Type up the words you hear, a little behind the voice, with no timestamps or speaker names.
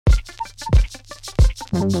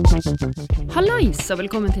Hallais og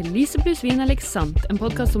velkommen til Lise pluss vin eller sant, en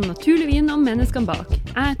podcast om naturlig vin og menneskene bak.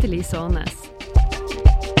 Jeg heter Lise Ånes.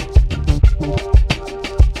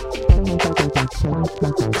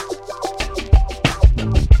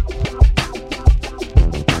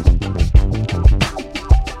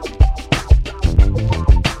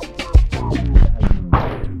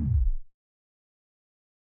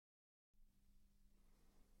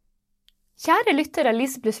 Kjære lytter av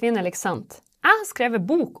Lise pluss vin eller sant. Jeg har skrevet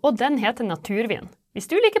bok, og den heter Naturvin. Hvis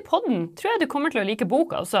du liker podden, tror jeg du kommer til å like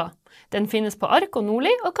boka også. Den finnes på Ark og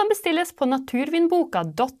Nordli, og kan bestilles på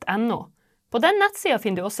naturvinboka.no. På den nettsiden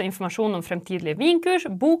finner du også informasjon om fremtidige vinkurs,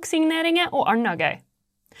 boksigneringer og annet gøy.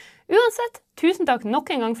 Uansett, tusen takk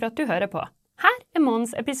nok en gang for at du hører på. Her er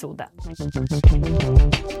månedens episode.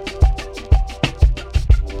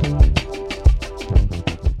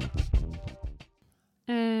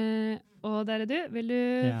 Og der er du. Vil du...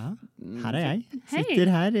 Ja, her er jeg. Sitter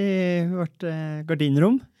her i vårt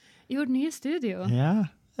gardinrom. I vårt nye studio. Ja,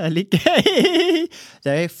 jeg liker...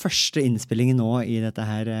 Det er første innspillingen nå i dette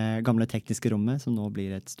her gamle tekniske rommet, som nå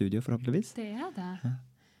blir et studio forhåpentligvis. Det er det. Ja.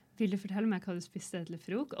 Vil du fortelle meg hva du spiste til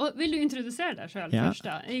frokost? Og vil du introdusere deg selv først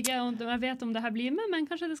da? Jeg vet om det her blir med, men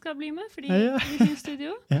kanskje det skal bli med, fordi vi er i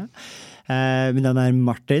studio? Ja. Min navn er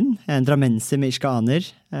Martin. Jeg er en drammenser med irskaner.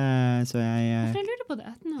 Så jeg lurer på det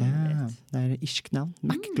etternavnet ditt. Det er irsk navn.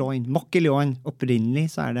 Mokkiljoin. Opprinnelig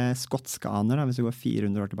så er det skotskaner, hvis vi går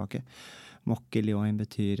 400 år tilbake. Mokkiljoin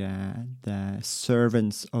betyr the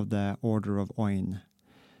servants of the order of Oin.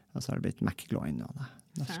 Og så har det blitt Macgloin nå da.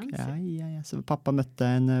 Ja. Så pappa møtte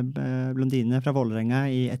en blondine fra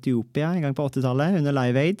Vålerenga i Etiopia en gang på 80-tallet under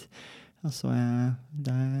Live Aid. Og så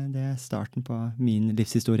det er starten på min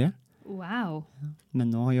livshistorie. Wow.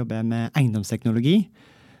 Men nå jobber jeg med eiendomsteknologi.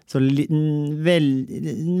 Så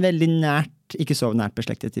veldig nært, ikke så nært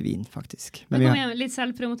beslektet til vin, faktisk. Men kom igjen, litt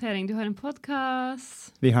selvpromotering. Du har en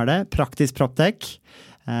podcast. Vi har det, Praktisk PropTech.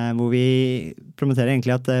 Hvor vi promoterer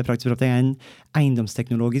egentlig at Praktisk PropTech er en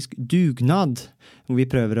eiendomsteknologisk dugnad, hvor vi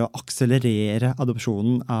prøver å akselerere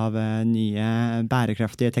adopsjonen av nye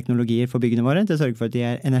bærekraftige teknologier for byggene våre, til å sørge for at de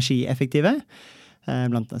er energieffektive,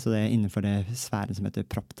 altså det er innenfor det sfæren som heter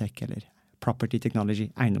PropTech, eller Property Technology,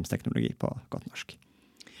 eiendomsteknologi på godt norsk.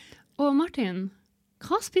 Og Martin,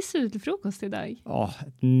 hva spiser du til frokost i dag?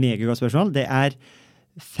 Et meget godt spørsmål. Det er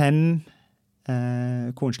 5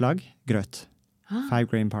 kornslag grøt. 5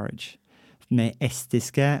 grain porridge. Med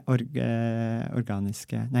estiske,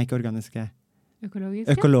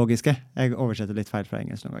 økologiske. Jeg oversetter litt feil fra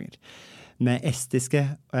engelsk noen ganger. Med estiske,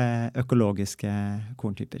 økologiske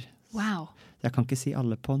korntyper. Wow. Jeg kan ikke si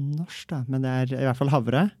alle på norsk da, men det er i hvert fall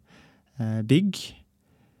havre, bygg,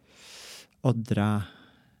 odra,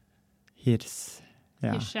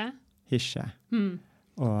 Hirsche.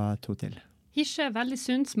 Og 2 til. Hirsche er veldig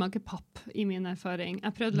sunt, smaker papp i min erfaring.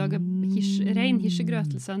 Jeg prøvde å lage ren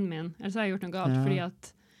hirschegrøt til sønnen min. Ellers har jeg gjort noe galt, fordi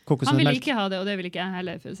at han ville ikke ha det, og det ville ikke jeg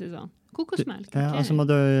heller, for å si sånn. Kokosmelk. Okay. Ja, og så må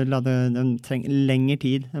du den trenger lengre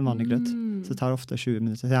tid enn vanlig grøt. Så det tar ofte 20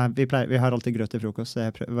 minutter. Vi har alltid grøt til frokost, så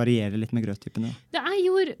jeg varierer litt med grøttypene. Da jeg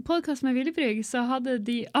gjorde podcast med Villebrygg, så hadde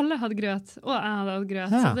alle hatt grøt, og jeg hadde hatt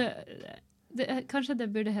grøt. Ja. Så kanskje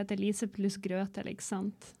det burde hete Lise pluss grøt, eller ikke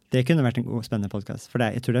sant? Det kunne vært en god, spennende podcast, for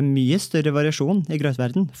jeg tror det er mye større variasjon i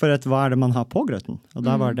grøtverden, for hva er det man har på grøten? Og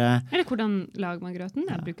da var det... Eller hvordan lager man grøten?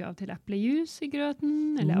 Jeg bruker av til eplejus i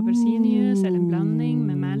grøten, eller appelsinjus, eller en blanding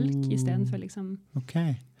med melk, i stedet for liksom... Ok.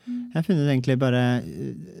 Jeg har funnet egentlig bare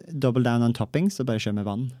double down on toppings, og bare kjøre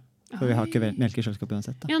med vann. For vi har ikke melk i kjøleskapet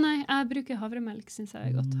uansett da. Ja, nei, jeg bruker havremelk, synes jeg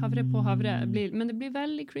er godt. Havre på havre, men det blir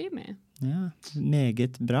veldig creamy. Ja,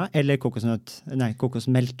 meget bra. Eller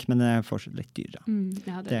kokosmelk, men det er fortsatt litt dyr da.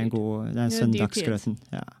 Ja, det er en søndagsgrøten.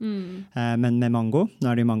 Ja. Men med mango, nå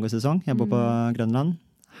er det jo mangosesong. Jeg bor på Grønland.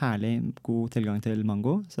 Herlig, god tilgang til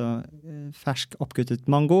mango. Så fersk, oppkuttet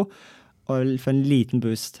mango, og for en liten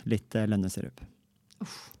boost, litt lønnesirup.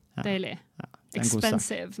 Deilig. Ja.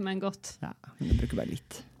 Expensive, men godt. Ja, men det bruker bare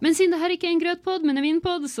litt. Men siden det her ikke er en grøtpodd, men en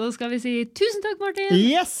vinpodd, så skal vi si tusen takk, Martin!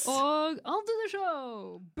 Yes! Og on to the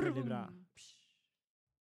show! Veldig bra.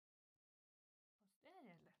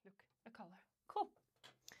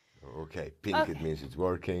 Okay, pink, it means it's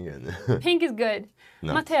working. And pink is good.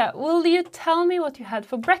 No. Mattea, will you tell me what you had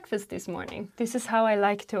for breakfast this morning? This is how I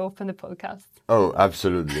like to open the podcast. Oh,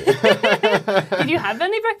 absolutely. Did you have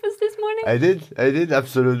any breakfast this morning? I did,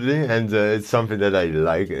 absolutely. And it's something that I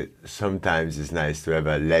like. Sometimes it's nice to have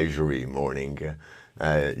a leisurely morning.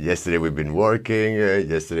 Yesterday we've been working.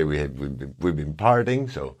 Yesterday we've been partying.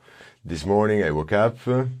 So this morning I woke up,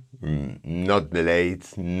 not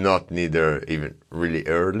late, not neither even really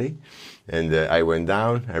early. And I went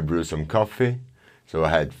down, I brewed some coffee, So I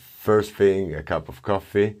had first thing a cup of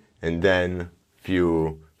coffee, and then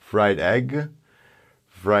few fried egg,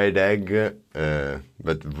 but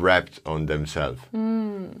wrapped on themselves.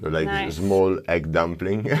 So like a nice. small egg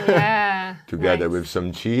dumpling Yeah. together nice. with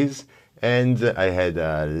some cheese. And I had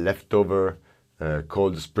a leftover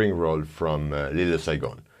cold spring roll from Little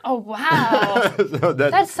Saigon. Oh, wow. So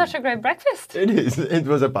That's such a great breakfast. it is. It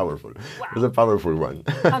was a powerful. It was a powerful one.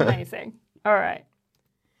 Amazing. All right.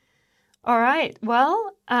 All right.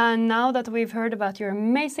 Well, now that we've heard about your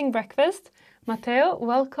amazing breakfast, Matteo,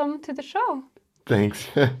 welcome to the show. Thanks.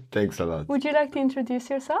 Thanks a lot. Would you like to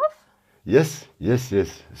introduce yourself? Yes.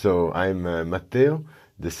 So I'm Matteo,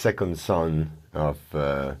 the second son of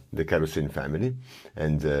the Carussin family,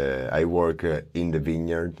 and I work in the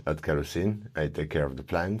vineyard at Carussin. I take care of the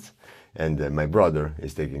plants, and my brother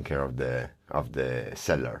is taking care of the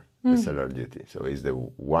cellar, the cellar duty. So he's the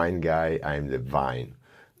wine guy. I'm the vine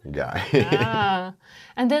guy.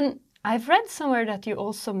 And then I've read somewhere that you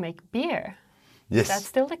also make beer. Yes. Is that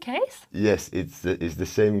still the case? Yes, it's the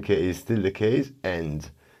same case. It's still the case, and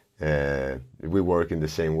we work in the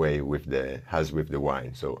same way as with the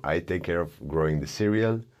wine. So I take care of growing the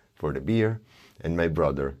cereal for the beer, and my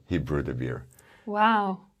brother he brewed the beer.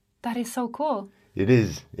 Wow, that is so cool. It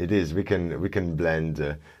is. We can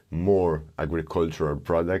blend more agricultural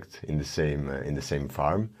product in the same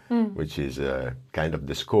farm, which is kind of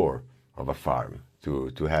the score of a farm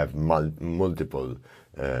to have multiple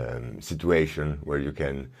situation where you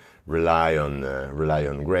can rely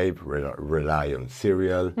on grape, rely on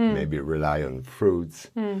cereal, maybe rely on fruits.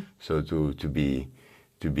 So to be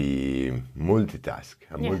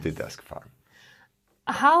multitask farm.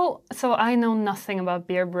 So I know nothing about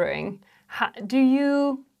beer brewing.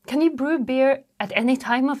 Can you brew beer at any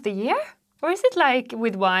time of the year? Or is it like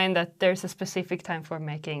with wine that there's a specific time for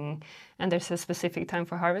making and there's a specific time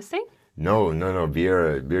for harvesting? No.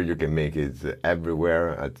 Beer you can make it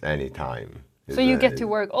everywhere at any time. So you get to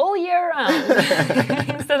work all year round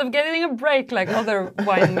instead of getting a break like other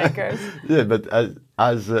winemakers. Yeah, but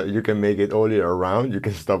as you can make it all year round, you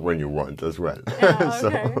can stop when you want as well. Yeah,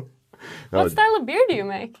 okay. What style of beer do you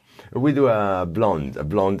make? We do a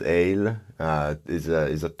blonde ale.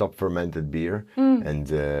 Is a top fermented beer, and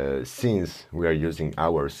since we are using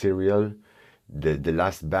our cereal, the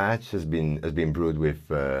last batch has been brewed with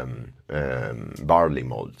barley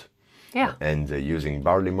malt. Yeah. And using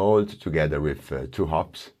barley malt together with two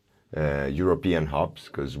hops, European hops,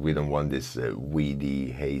 because we don't want this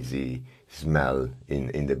weedy, hazy smell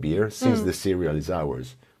in the beer. Since the cereal is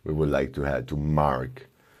ours, we would like to mark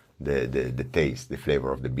the taste, the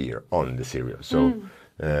flavor of the beer on the cereal. So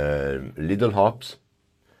little hops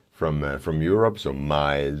from Europe, so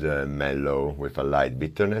mild, mellow, with a light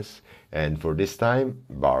bitterness. And for this time,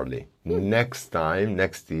 barley. Next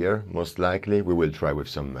year, most likely, we will try with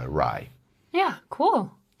some rye. Yeah,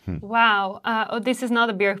 cool. Wow. This is not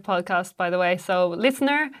a beer podcast, by the way. So,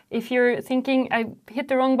 listener, if you're thinking I hit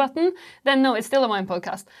the wrong button, then no, it's still a wine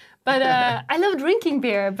podcast. But I love drinking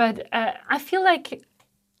beer, but I feel like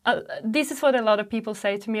this is what a lot of people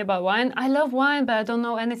say to me about wine. I love wine, but I don't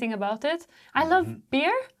know anything about it. I love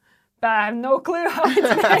beer, but I have no clue how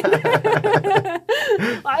it's made.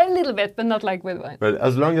 A little bit, but not like with wine. But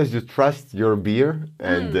as long as you trust your beer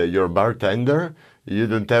and your bartender, you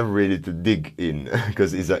don't have really to dig in,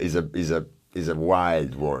 because it's a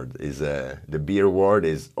wild world. The beer world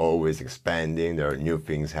is always expanding. There are new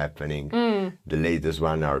things happening. The latest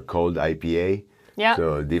one are cold IPA. Yeah.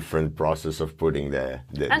 So different process of putting the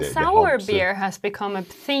sour hops. beer has become a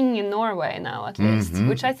thing in Norway now, at least,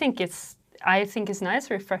 which I think is nice,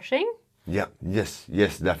 refreshing. Yeah. Yes.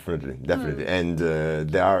 Definitely. And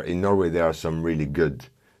in Norway there are some really good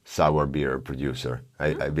sour beer producer.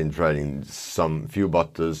 I've been trying few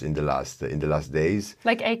bottles in the last days.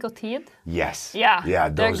 Like Eikotid? Yes. Yeah. Yeah.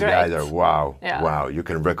 Those guys are wow. Yeah. Wow. You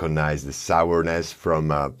can recognize the sourness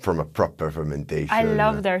from a proper fermentation. I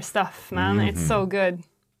love their stuff, man. It's so good.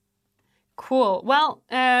 Cool. Well,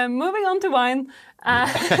 moving on to wine.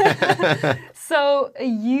 So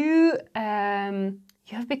you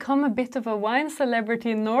have become a bit of a wine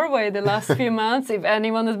celebrity in Norway the last few months. If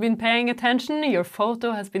anyone has been paying attention, your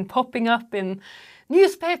photo has been popping up in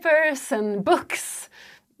newspapers and books.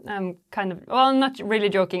 I'm not really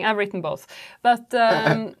joking. I've written both, but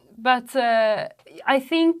I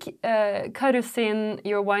think Carussin,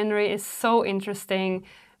 your winery, is so interesting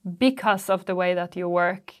because of the way that you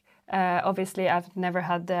work. Obviously, I've never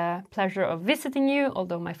had the pleasure of visiting you,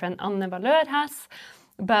 although my friend Anne Valeur has.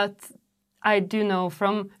 But I do know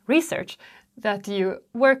from research that you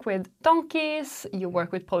work with donkeys, you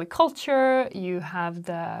work with polyculture, you have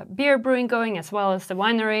the beer brewing going as well as the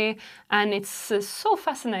winery, and it's so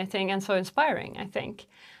fascinating and so inspiring, I think.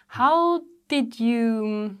 How did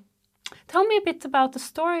you... Tell me a bit about the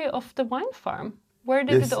story of the wine farm. Where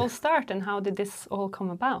did it all start and how did this all come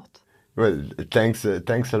about? Well, thanks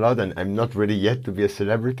a lot, and I'm not ready yet to be a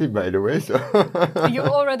celebrity, by the way. So You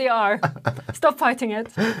already are. Stop fighting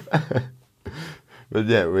it. But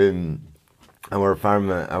yeah, our farm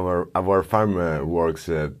works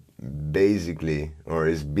basically, or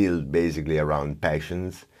is built basically around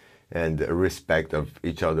passions and respect of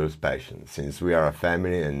each other's passions. Since we are a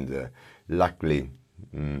family, and luckily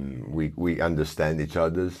we understand each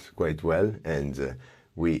other's quite well, and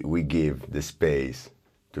we give the space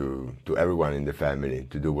to everyone in the family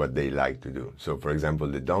to do what they like to do. So, for example,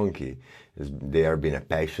 the donkey, they have been a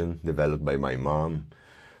passion developed by my mom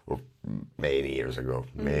many years ago.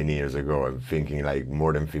 I'm thinking like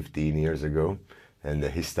more than 15 years ago. And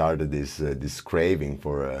he started this craving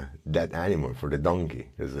for that animal, for the donkey,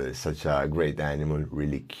 because it's such a great animal,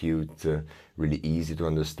 really cute, really easy to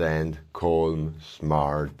understand, calm,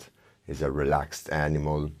 smart. It's a relaxed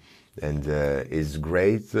animal, and is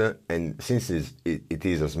great. And since it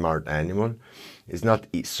is a smart animal, it's not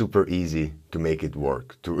super easy to make it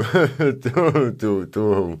work to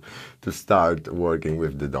to start working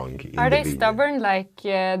with the donkey. Are they stubborn like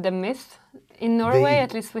the myth? In Norway,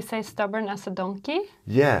 at least, we say stubborn as a donkey.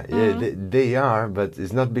 Yeah, they are, but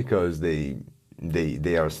it's not because they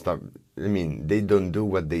are stubborn. I mean, they don't do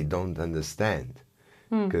what they don't understand.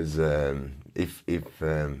 Because if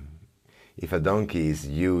a donkey is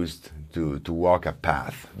used to walk a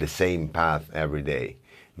path, the same path every day,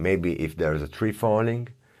 maybe if there's a tree falling,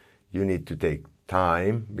 you need to take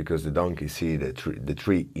time because the donkey see the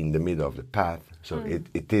tree in the middle of the path. So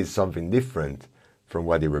it is something different from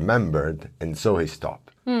what he remembered, and so he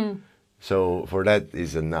stopped. So for that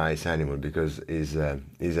is a nice animal, because is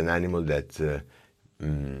an animal that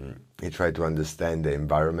he tried to understand the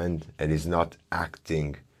environment and is not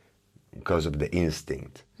acting because of the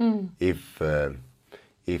instinct. If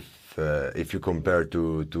you compare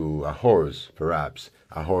to a horse, perhaps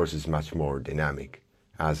a horse is much more dynamic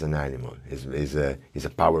as an animal. Is a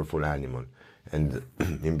powerful animal. And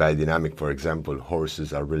in biodynamic, for example,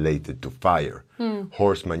 horses are related to fire.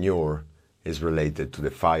 Horse manure is related to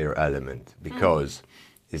the fire element because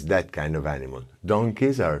it's that kind of animal.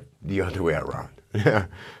 Donkeys are the other way around.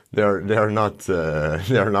 They are not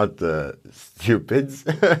stupids.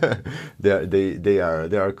 they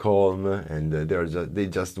are calm, and they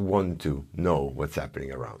just want to know what's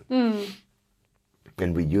happening around.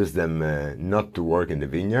 And we use them not to work in the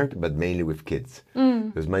vineyard, but mainly with kids.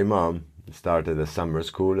 Because my mom started a summer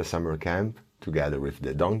school, a summer camp, together with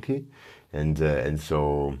the donkey, and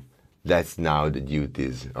so that's now the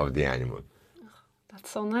duties of the animal. That's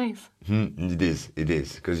so nice. It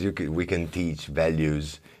is, because we can teach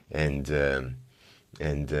values and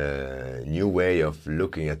new way of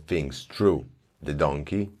looking at things through the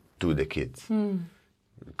donkey to the kids,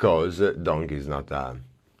 because donkey is not a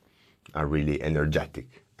really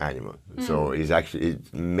energetic animal. So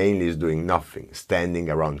it mainly is doing nothing, standing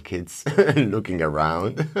around kids, looking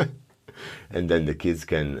around, and then the kids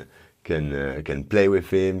can play with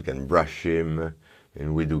him, can brush him,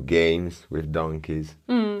 and we do games with donkeys.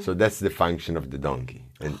 So that's the function of the donkey,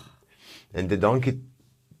 and the donkey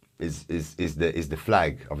is the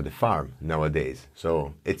flag of the farm nowadays.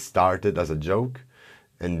 So it started as a joke,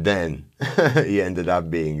 and then he ended up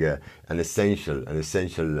being an essential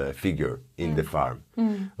figure in the farm.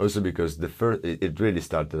 Also because it really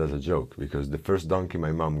started as a joke, because the first donkey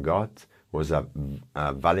my mom got was a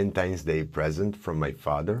Valentine's Day present from my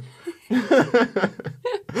father.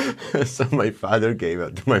 So my father gave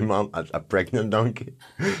it to my mom as a pregnant donkey.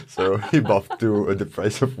 So he bought two at the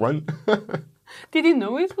price of one. Did he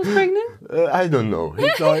know it was pregnant? I don't know. He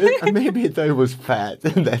thought maybe he thought it was fat,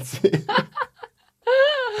 and that's it.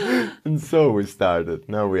 And so we started.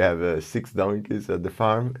 Now we have 6 donkeys at the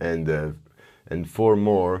farm, and 4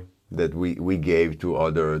 more that we gave to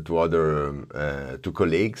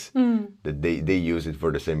colleagues, that they use it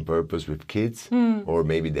for the same purpose with kids, or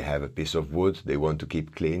maybe they have a piece of wood they want to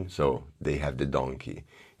keep clean, so they have the donkey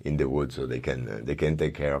in the wood, so they can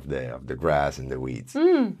take care of the grass and the weeds.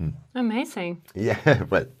 Amazing. Yeah,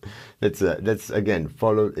 but that's again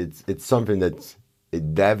it's something that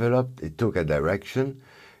it developed. It took a direction,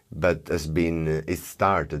 but it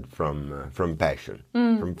started from passion,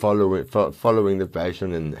 from following the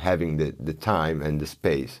passion and having the time and the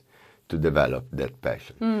space to develop that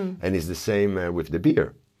passion. And it's the same with the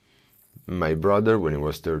beer. My brother, when he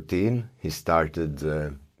was 13, he started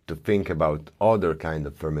to to think about other kind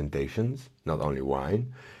of fermentations, not only wine,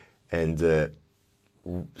 and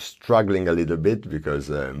struggling a little bit because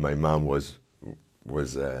my mom was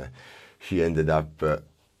she ended up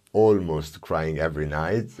almost crying every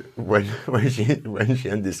night when she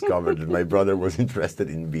had discovered that my brother was interested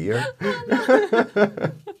in beer.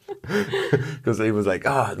 Because he was like,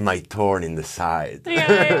 "Oh, my thorn in the side."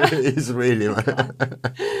 Yeah. It's really.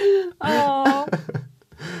 Oh.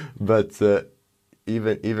 But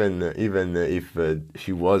even if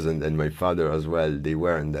she wasn't, and my father as well, they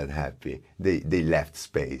weren't that happy. They left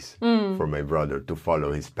space for my brother to follow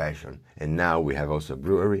his passion, and now we have also a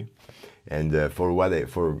brewery. And for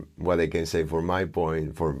what I can say, for my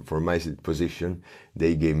point, for my position,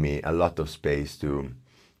 they gave me a lot of space to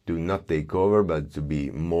not take over, but to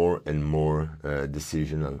be more and more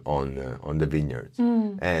decisional on the vineyards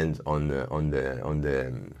and on the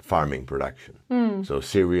farming production. So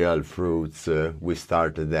cereal, fruits, we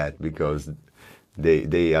started that because they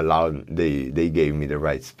gave me the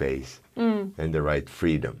right space and the right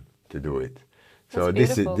freedom to do it. So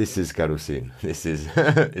this is Carussin. This is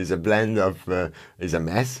is a blend of is a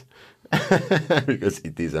mess because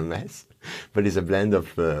it is a mess, but it's a blend of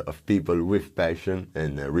people with passion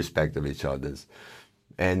and respect of each other's,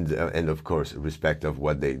 and of course respect of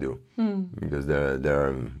what they do, because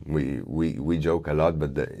we joke a lot,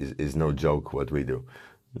 but there is no joke what we do.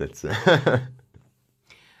 That's.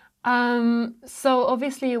 So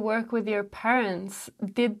obviously you work with your parents.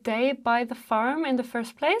 Did they buy the farm in the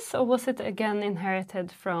first place, or was it again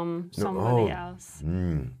inherited from somebody else?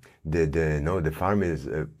 The farm is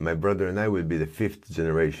my brother and I will be the 5th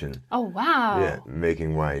generation. Oh wow! Yeah,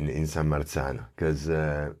 making wine in San Marzano, because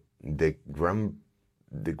the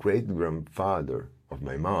great grandfather of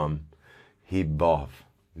my mom, he bought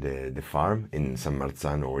the farm in San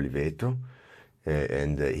Marzano Oliveto.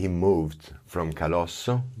 And he moved from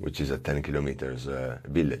Calosso, which is a 10 kilometers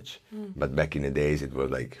village. But back in the days, it was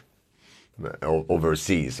like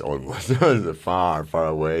overseas almost. It was far, far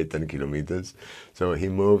away, 10 kilometers. So he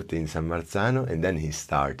moved in San Marzano, and then he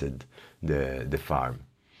started the farm.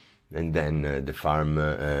 And then the farm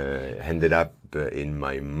ended up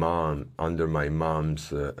under my mom's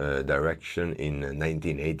direction in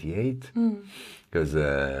 1988, because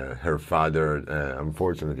her father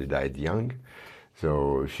unfortunately died young.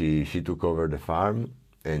 So she took over the farm,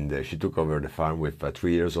 and she took over the farm with a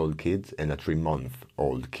 3-year-old kid and a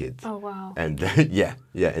 3-month-old kid. Oh wow! And yeah,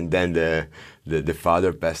 and then the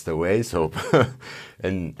father passed away. So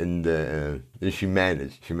and she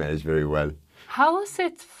managed very well. How was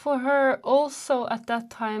it for her also at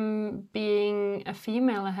that time being a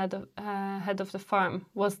female head of the farm?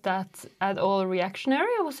 Was that at all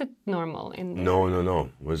reactionary, or was it normal? No.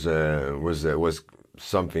 Was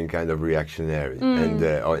something kind of reactionary,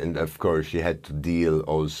 and of course she had to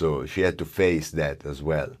she had to face that as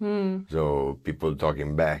well. So people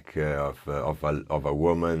talking back of a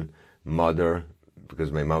woman, mother, because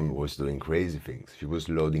my mom was doing crazy things. She was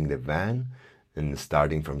loading the van and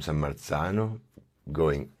starting from San Marzano,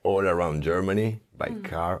 going all around Germany by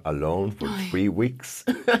car alone for 3 weeks,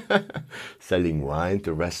 selling wine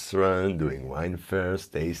to restaurants, doing wine fairs,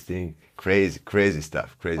 tasting, crazy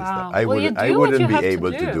stuff, stuff. I wouldn't be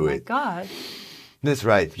able to do it. God. That's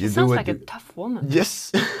right. She sounds like a tough woman.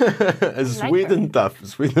 Yes, sweet and tough.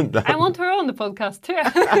 I want her on the podcast too.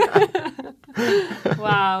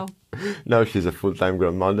 Wow. Now she's a full-time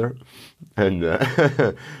grandmother, and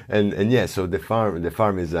yeah. So the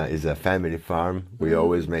farm is a family farm. We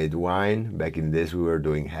always made wine. Back in the days, we were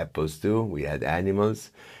doing apples too. We had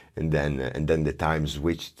animals, and then the time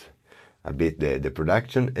switched a bit the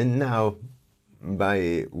production, and now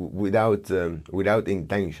without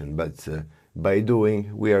intention, but by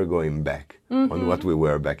doing, we are going back on what we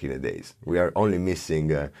were back in the days. We are only missing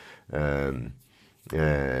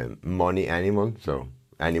money animal, so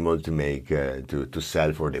animal to make to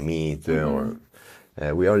sell for the meat, or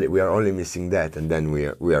we are only missing that, and then we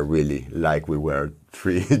are really like we were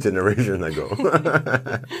 3 generations ago.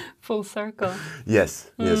 Full circle.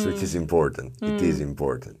 Yes, which is important. It is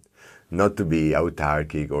important not to be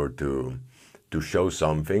autarkic or to show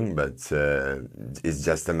something, but it's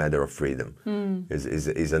just a matter of freedom.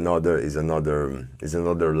 Is another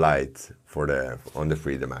light on the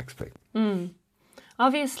freedom aspect.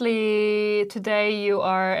 Obviously, today you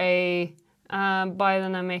are a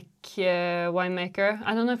biodynamic winemaker.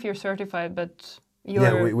 I don't know if you're certified, but you're...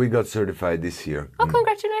 Yeah, we got certified this year. Oh,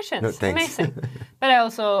 congratulations. No, thanks. Amazing. But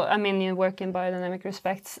you work in biodynamic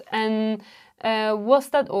respects. And was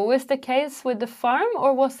that always the case with the farm,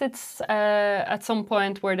 or was it at some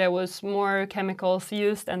point where there was more chemicals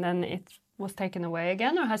used and then it was taken away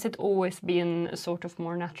again, or has it always been a sort of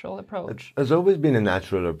more natural approach? It's always been a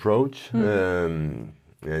natural approach, and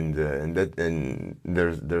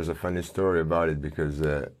there's a funny story about it because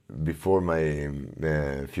before my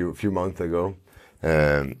few months ago,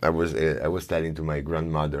 I was telling to my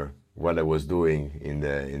grandmother what I was doing in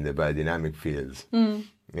the biodynamic fields,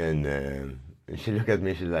 and she looked at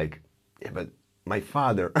me. She's like, "Yeah, but my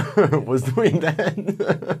father was doing that.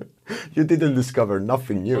 You didn't discover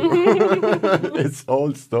nothing new. It's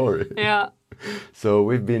old story." Yeah. So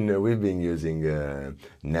we've been using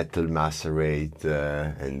nettle macerate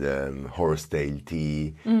and horsetail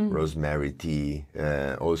tea, rosemary tea,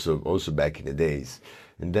 also back in the days.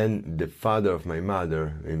 And then the father of my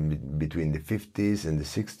mother, between the 50s and the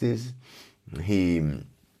 60s,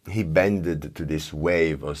 he bended to this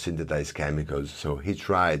wave of synthesized chemicals. So he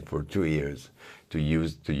tried for 2 years to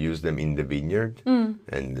use them in the vineyard,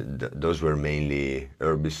 and those were mainly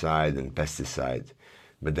herbicide and pesticide.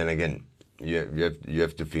 But then again, you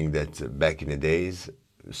have to think that back in the days,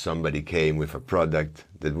 somebody came with a product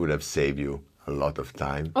that would have saved you a lot of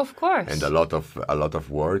time, Of course. and a lot of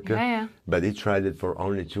work. Yeah. But he tried it for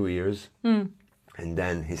only 2 years, and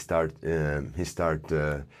then he start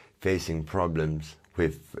facing problems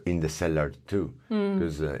in the cellar too,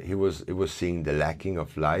 because he was seeing the lacking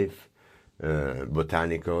of life,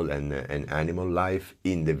 botanical and animal life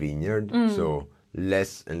in the vineyard. So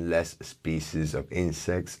less and less species of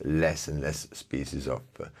insects, less and less species of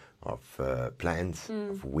plants,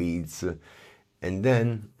 of weeds. And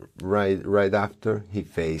then right after, he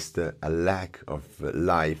faced a lack of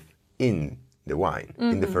life in the wine,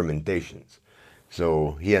 in the fermentations.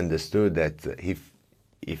 So he understood that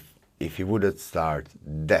if he would have started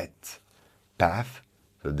that path,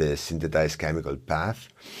 so the synthesized chemical path,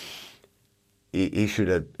 he should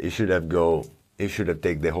have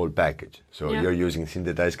taken the whole package. So you're using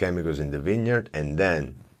synthesized chemicals in the vineyard, and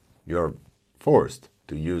then you're forced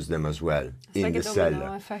to use them as well in the cellar.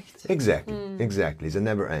 Domino effect. Exactly. It's a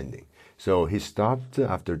never ending. So he stopped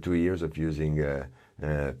after 2 years of using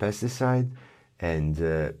pesticide, and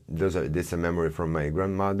this is a memory from my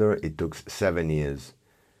grandmother. It took 7 years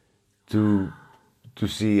to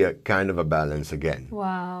see a kind of a balance again.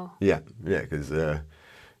 Wow. Yeah, because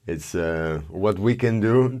it's what we can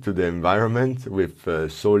do to the environment with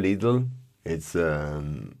so little. It's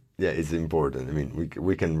important. I mean,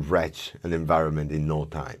 we can wretch an environment in no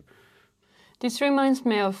time. This reminds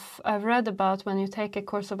me of, I've read about when you take a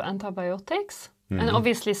course of antibiotics, and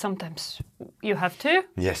obviously sometimes you have to.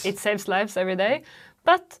 Yes. It saves lives every day.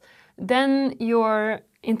 But then your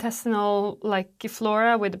intestinal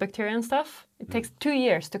flora with the bacteria and stuff, it takes 2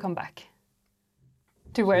 years to come back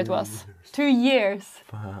to where it was. 2 years.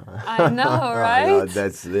 I know, right? No,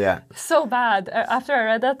 that's, so bad. After I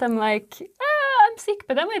read that, I'm like, I'm sick,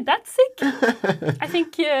 but am I that sick? I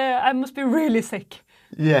think I must be really sick.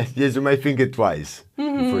 Yes, you might think it twice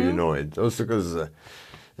before you know it. Also because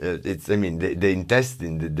the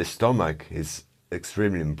intestine, the stomach is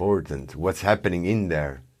extremely important. What's happening in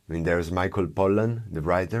there? I mean, there's Michael Pollan, the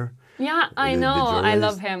writer. Yeah, I know. I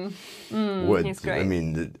love him. He's great. I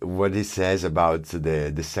mean, what he says about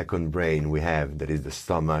the second brain we have, that is the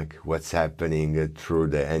stomach, what's happening through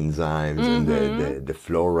the enzymes and the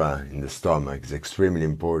flora in the stomach is extremely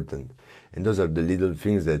important. And those are the little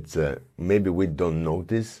things that maybe we don't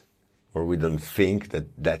notice, or we don't think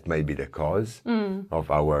that might be the cause of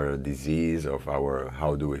our disease, of our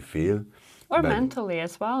how do we feel. Or mentally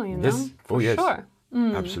as well, you know. Yes. For sure.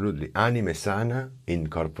 Absolutely. Anime sana in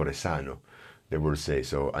corpore sano, they will say.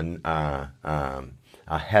 So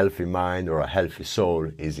a healthy mind or a healthy soul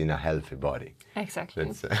is in a healthy body. Exactly.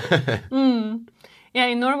 That's Yeah,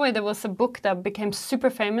 in Norway there was a book that became super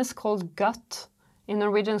famous called Gut. In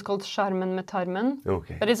Norwegian it's called Sjarmen med tarmen.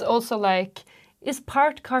 Okay. But it's also it's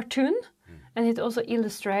part cartoon, and it also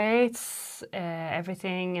illustrates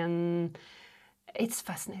everything, and it's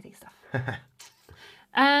fascinating stuff.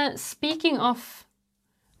 Speaking of,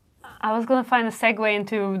 I was gonna find a segue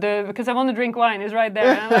into because I want to drink wine. It's right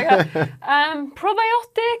there. And I'm like,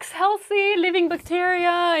 probiotics, healthy, living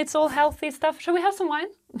bacteria. It's all healthy stuff. Shall we have some wine?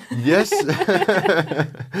 Yes,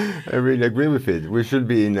 I really agree with it. We should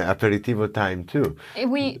be in aperitivo time too.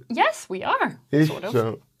 Yes, we are. Ish, sort of.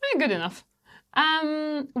 so. Good enough.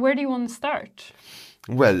 Where do you want to start?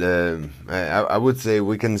 Well, I would say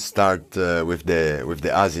we can start with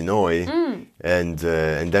the Asinoi, and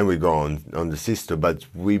then we go on the Sisto. But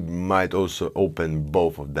we might also open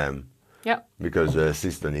both of them. Yeah. Because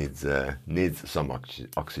Sisto needs some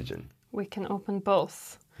oxygen. We can open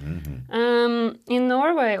both. In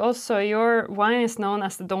Norway, also, your wine is known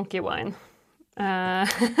as the donkey wine.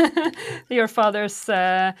 your father's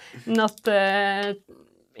not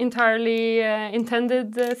entirely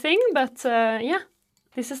intended thing, but yeah,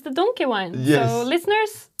 this is the donkey wine. Yes. So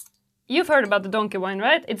listeners, you've heard about the donkey wine,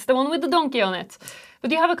 right? It's the one with the donkey on it.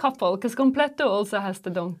 But you have a couple, because Completo also has the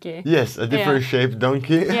donkey. Yes, a different shaped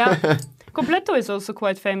donkey. Yeah. Completo is also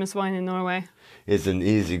quite famous wine in Norway. It's an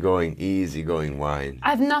easygoing wine.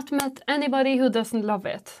 I've not met anybody who doesn't love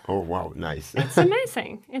it. Oh, wow, nice. It's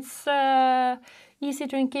amazing. It's easy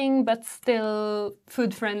drinking, but still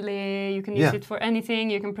food friendly. You can use it for anything.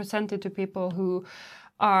 You can present it to people who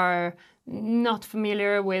are not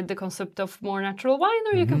familiar with the concept of more natural wine,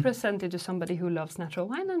 or you can present it to somebody who loves natural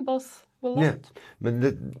wine, and both will love it. But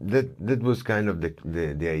that was kind of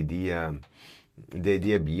the idea. The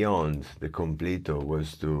idea beyond the Completo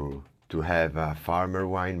was to have a farmer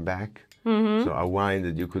wine back. So a wine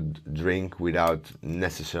that you could drink without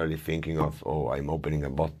necessarily thinking of, oh, I'm opening a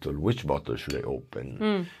bottle. Which bottle should I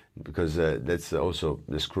open? Because that's also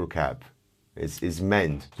the screw cap. It's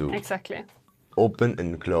meant to open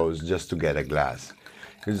and close just to get a glass.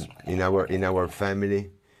 Because in our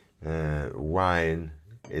family, wine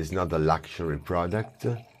is not a luxury product,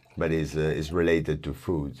 but is related to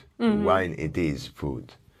food. Wine, it is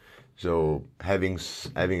food. So having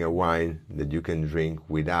a wine that you can drink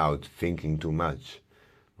without thinking too much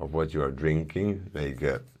of what you are drinking,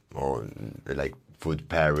 or like food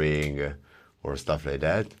pairing or stuff like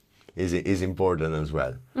that, is important as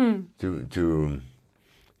well. To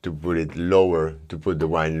put it lower, to put the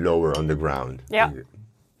wine lower on the ground. Yeah.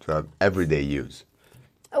 To have everyday use.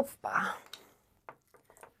 Opa.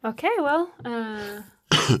 Okay, well,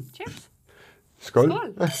 cheers.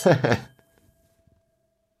 Skål. Skål.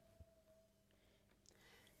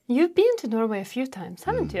 You've been to Norway a few times,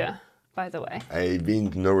 haven't you? By the way. I've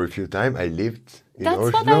been to Norway a few times. I lived in That's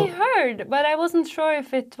Oslo. what I heard, but I wasn't sure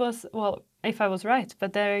if it was, well, if I was right,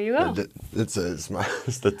 but there you go. That's a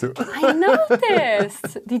Smalhans tattoo. I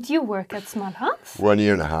noticed. Did you work at Smalhans? 1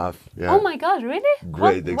 year and a half. Yeah. Oh my God, really?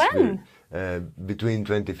 Great When? experience. Between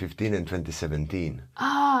 2015 and 2017.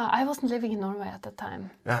 Ah, I wasn't living in Norway at the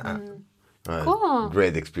time. Cool.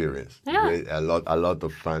 Great experience. Yeah. A lot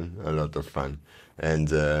of fun. And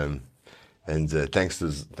thanks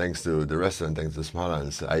to the restaurant, thanks to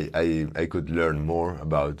Smalhans, I could learn more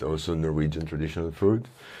about also Norwegian traditional food,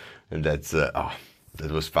 and that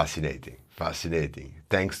was fascinating.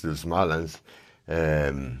 Thanks to Smalhans,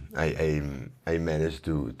 I managed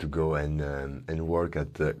to go and work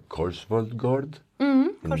at the Korsvold Gård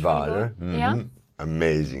in Hvaler. Yeah.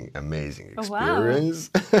 Amazing Oh, experience.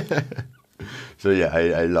 So yeah,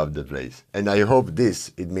 I love the place, and I hope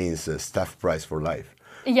it means staff price for life.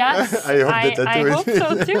 Yes, I hope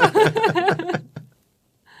so too.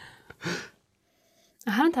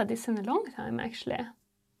 I haven't had this in a long time, actually.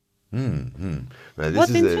 Well, What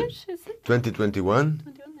vintage is it? 2021.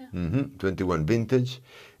 21, yeah. 21 vintage,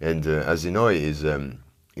 and Asinoi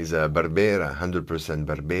is a Barbera, 100%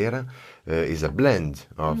 Barbera. Is a blend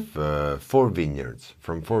of four vineyards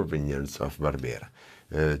of Barbera.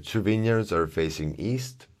 2 vineyards are facing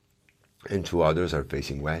east, and 2 others are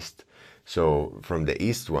facing west. So from the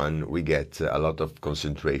east one, we get a lot of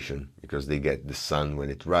concentration because they get the sun when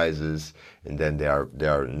it rises, and then they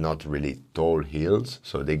are not really tall hills,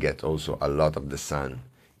 so they get also a lot of the sun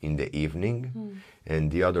in the evening.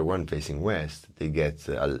 And the other one facing west, they get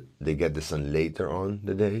the sun later on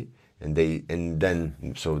the day, and then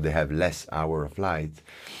so they have less hour of light,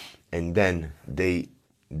 and then they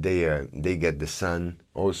get the sun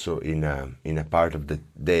also in a part of the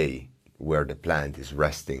day where the plant is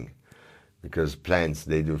resting, because plants,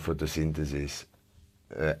 they do photosynthesis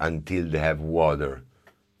until they have water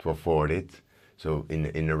to afford it. So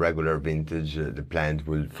in a regular vintage, the plant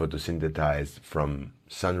will photosynthesize from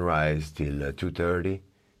sunrise till 2:30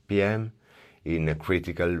 p.m. In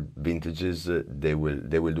critical vintages, they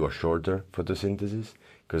will do a shorter photosynthesis,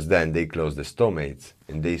 because then they close the stomates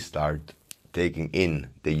and they start taking in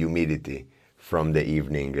the humidity from the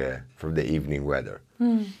evening weather.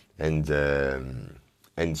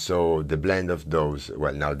 And so the blend of those,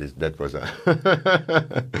 well, now that was a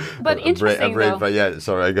But interesting though. But yeah,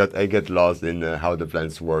 sorry, I get lost in how the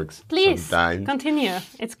plants works. Please sometimes. continue.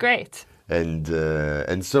 It's great. And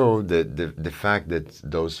so the fact that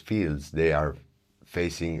those fields, they are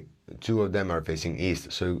facing, 2 of them are facing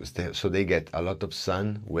east, so they get a lot of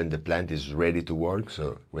sun when the plant is ready to work.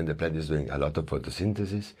 So when the plant is doing a lot of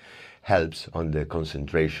photosynthesis, helps on the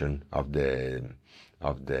concentration of the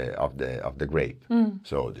grape.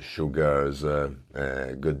 So the sugars,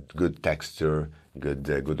 good texture,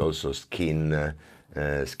 good also skin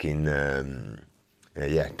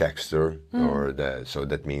texture, so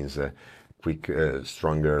that means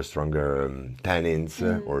stronger tannins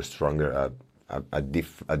or stronger a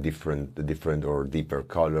different or deeper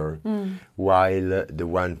color. While the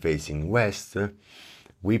one facing west,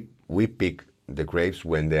 we pick the grapes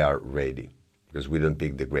when they are ready, because we don't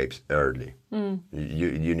pick the grapes early.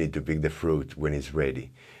 You need to pick the fruit when it's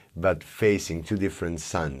ready. But facing two different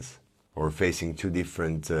suns, or facing two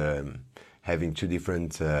different having two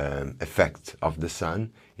different effects of the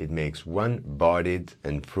sun, it makes one bodied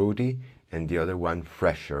and fruity and the other one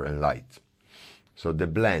fresher and light. So the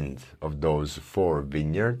blend of those 4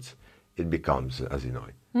 vineyards, it becomes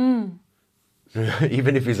Asinoi.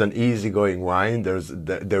 Even if it's an easygoing wine, there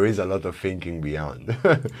is a lot of thinking beyond.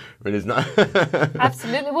 But it's not.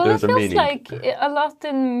 Absolutely. Well, it feels like a lot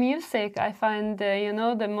in music. I find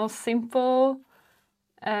the most simple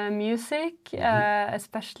music,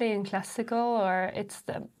 especially in classical, or it's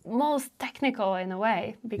the most technical in a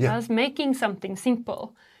way, because making something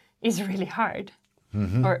simple is really hard.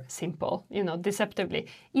 Or simple, deceptively.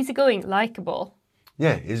 Easygoing, likable.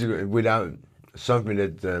 Yeah, without something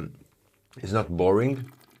that is not boring,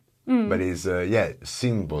 but is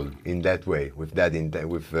simple in that way, with that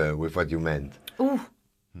with what you meant. Ooh.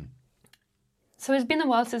 So it's been a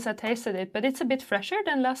while since I tasted it, but it's a bit fresher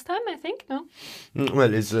than last time, I think. No.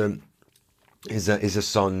 Well, it's a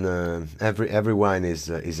son. Every wine is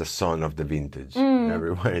a son of the vintage.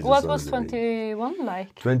 Every wine is what a son was of the vintage. 21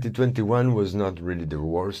 like? 2021 was not really the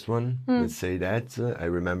worst one. Let's say that. I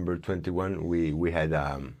remember 21.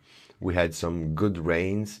 We had some good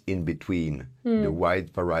rains in between the white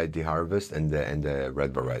variety harvest and the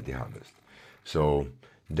red variety harvest. So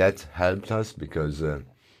that helped us, because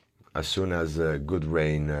as soon as good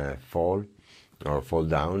rain fall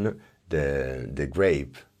down, the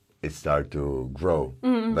grape, it starts to grow.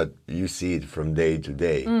 But you see it from day to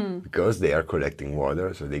day, because they are collecting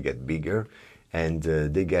water, so they get bigger, and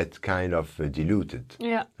they get kind of diluted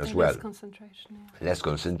as well. Less concentration. Less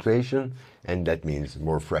concentration, and that means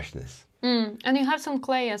more freshness. And you have some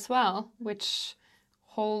clay as well, which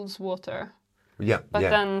holds water. But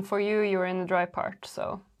then for you, you're in the dry part,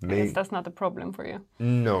 so I guess that's not a problem for you.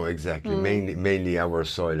 No, exactly. Mainly our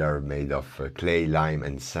soil are made of clay, lime,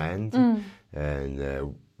 and sand, and I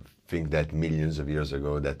think that millions of years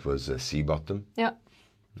ago that was sea bottom. Yeah.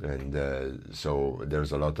 And so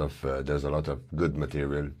there's a lot of good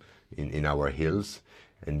material in our hills,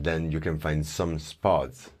 and then you can find some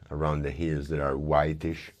spots around the hills that are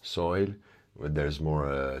whitish soil, where there's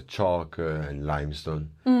more chalk and limestone.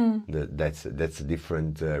 That's a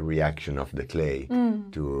different reaction of the clay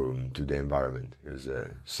to the environment. Because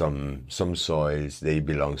some soils, they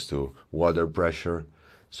belongs to water pressure.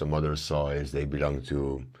 Some other soils, they belong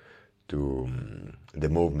to the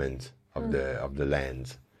movement of the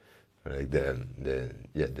land. Like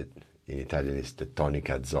in Italian it's the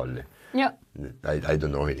toniche zolle. Yeah. I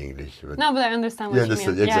don't know in English. But no, but I understand what you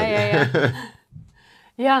mean. Exactly.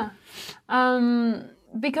 Yeah.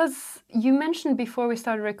 Because you mentioned before we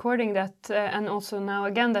started recording that, and also now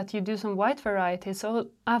again, that you do some white varieties. So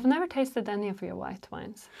I've never tasted any of your white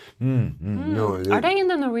wines. No. Are they in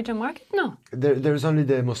the Norwegian market? No. There's only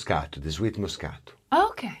the Moscato, the sweet Moscato. Oh,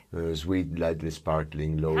 okay. Sweet, lightly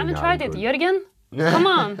sparkling, low in Haven't alcohol. tried it. Jürgen? Come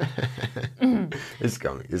on. It's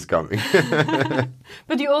coming.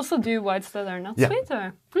 But you also do whites that are not sweet,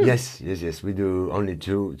 or? Yes. We do only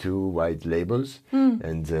two white labels,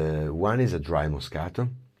 and one is a dry Moscato,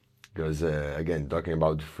 because again, talking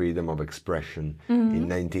about freedom of expression, in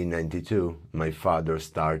 1992, my father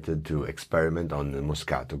started to experiment on the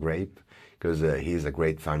Moscato grape, because he's a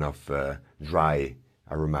great fan of dry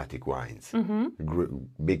aromatic wines.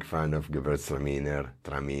 Big fan of Gewürztraminer,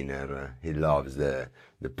 Traminer. He loves the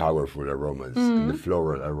powerful aromas, the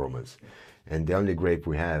floral aromas. And the only grape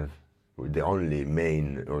we have, the only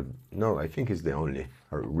I think it's the only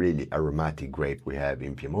really aromatic grape we have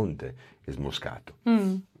in Piemonte is Moscato.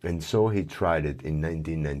 And so he tried it in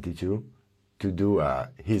 1992 to do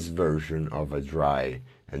his version of a dry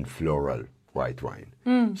and floral white wine.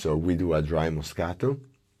 So we do a dry Moscato.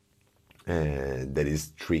 That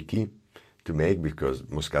is tricky to make, because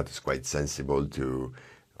Moscato is quite sensible to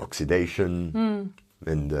oxidation,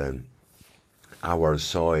 and our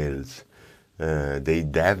soils they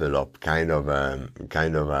develop kind of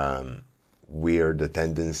weird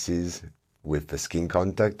tendencies with the skin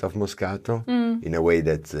contact of Moscato, in a way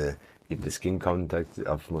that if the skin contact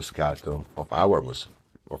of Moscato of our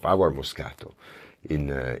Moscato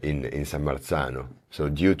in San Marzano. So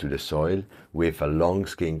due to the soil, with a long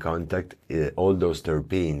skin contact, all those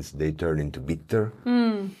terpenes, they turn into bitter.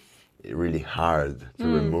 really hard to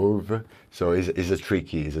remove. So it's a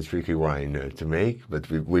tricky wine to make, but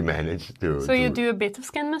we managed to. So you do a bit of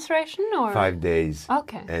skin maceration, or 5 days,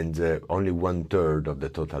 okay, and only 1/3 of the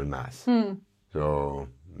total mass. So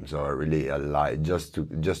I really like just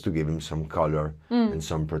to give him some color and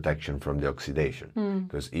some protection from the oxidation.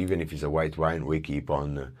 Because even if it's a white wine, we keep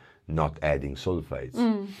on not adding sulfites.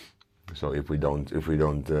 So if we don't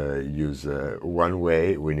use one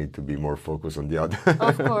way, we need to be more focused on the other.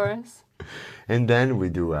 of course. And then we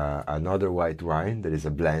do another white wine that is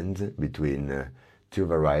a blend between two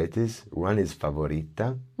varieties. One is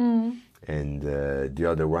Favorita, and the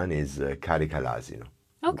other one is Carical'Asino.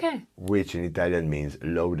 Okay. Which in Italian means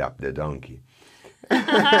load up the donkey.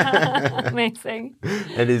 Amazing.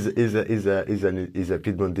 And is a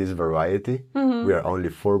Piedmontese variety. We are only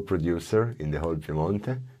 4 producer in the whole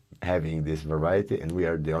Piemonte having this variety, and we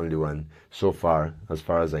are the only one so far, as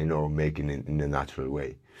far as I know, making it in a natural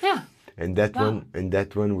way. Yeah. And that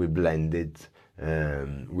one we blended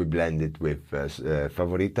with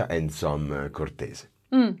Favorita and some Cortese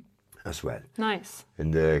as well. Nice.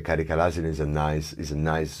 And the Carical'Asino is a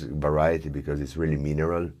nice variety because it's really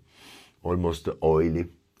mineral, almost oily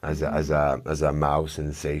as a mouth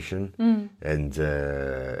sensation, and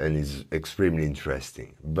it's extremely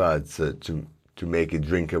interesting. But to make it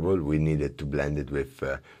drinkable, we needed to blend it with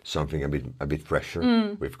something a bit fresher,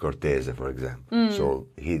 with Cortese, for example. So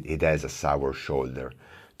it has a sour shoulder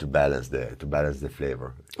to balance the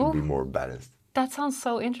flavor, to be more balanced. That sounds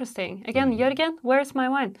so interesting. Again, Jørgen, where's my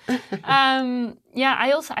wine? Yeah,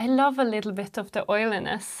 I love a little bit of the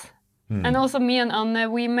oiliness. And also me and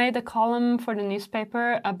Anne, we made a column for the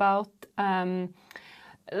newspaper about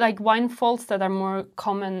like wine faults that are more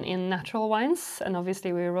common in natural wines. And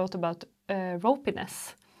obviously we wrote about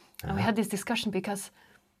ropiness. And we had this discussion because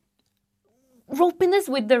ropiness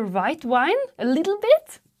with the right wine, a little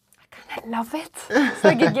bit, I kind of love it. It's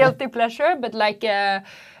like a guilty pleasure, but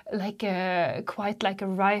quite like a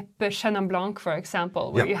ripe Chenin Blanc, for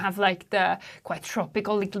example, where you have like the quite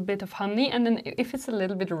tropical little bit of honey, and then if it's a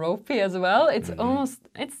little bit ropey as well, it's almost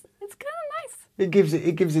it's kind of nice. It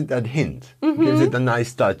gives it that hint. Gives it a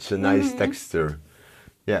nice touch, a nice texture.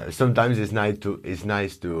 Yeah, sometimes it's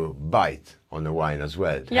nice to bite on the wine as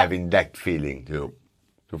well, having that feeling to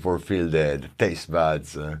fulfill the taste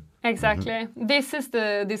buds. Exactly. This is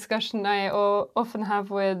the discussion I often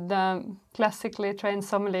have with classically trained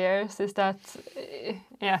sommeliers, is that,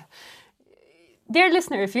 dear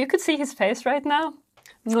listener, if you could see his face right now,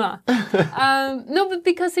 mwah. No, but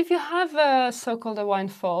because if you have a so-called a wine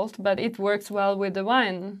fault, but it works well with the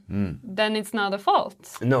wine, then it's not a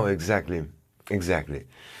fault. No, exactly.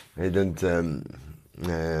 I don't,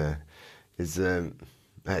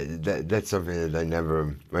 that's something that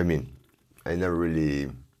I never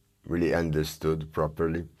really understood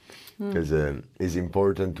properly, because it's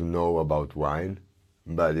important to know about wine,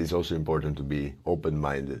 but it's also important to be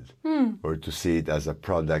open-minded, or to see it as a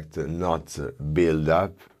product, not build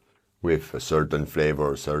up with a certain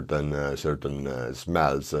flavor, certain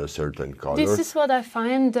smells, certain color. This is what I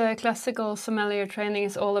find classical sommelier training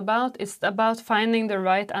is all about. It's about finding the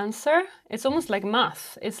right answer. It's almost like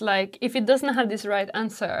math. It's like if it doesn't have this right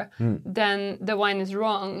answer, then the wine is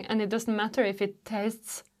wrong, and it doesn't matter if it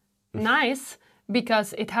tastes nice,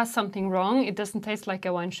 because it has something wrong. It doesn't taste like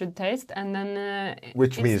a wine should taste, and then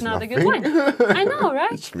which it's means not nothing. a good wine. I know,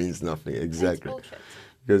 right? Which means nothing, exactly. It's bullshit.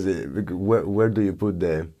 Because where do you put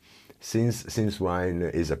since wine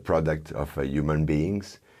is a product of human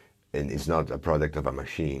beings, and it's not a product of a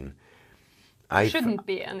machine. Shouldn't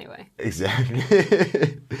be anyway. Exactly.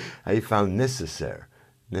 I found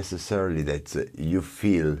necessarily that you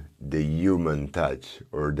feel the human touch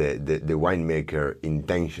or the winemaker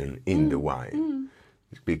intention in the wine.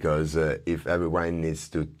 Because if every wine needs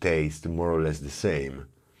to taste more or less the same,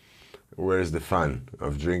 where's the fun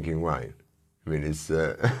of drinking wine? I mean, it's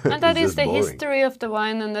and that it's is the boring. history of the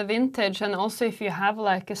wine and the vintage. And also if you have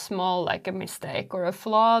like a small, like a mistake or a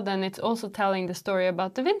flaw, then it's also telling the story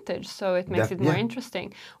about the vintage. So it makes it more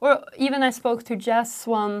interesting. Or even I spoke to Jazz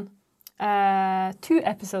Swan 2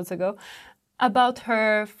 episodes ago about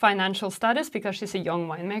her financial status, because she's a young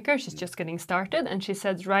winemaker. She's just getting started. And she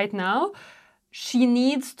said right now she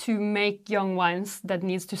needs to make young wines that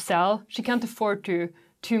needs to sell. She can't afford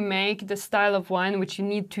to make the style of wine which you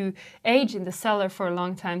need to age in the cellar for a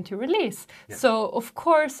long time to release. Yeah. So, of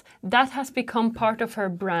course, that has become part of her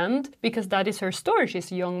brand, because that is her story.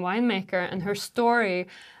 She's a young winemaker, and her story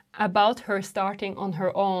about her starting on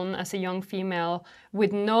her own as a young female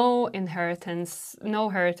with no inheritance, no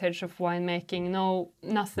heritage of winemaking,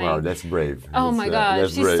 nothing. Wow, that's brave. Oh my God.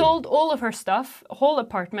 She brave. sold all of her stuff, a whole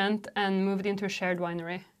apartment, and moved into a shared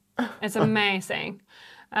winery. It's amazing.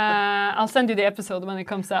 I'll send you the episode when it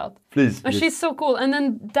comes out. Please. And she's so cool. And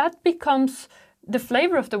then that becomes the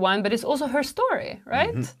flavor of the wine, but it's also her story,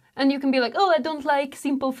 right? And you can be like, oh, I don't like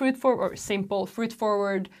simple fruit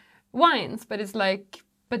forward wines, but it's like,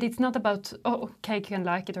 but it's not about, oh, okay, you can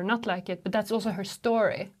like it or not like it, but that's also her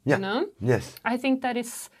story, Yeah. you know? Yes. I think that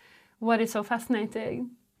is what is so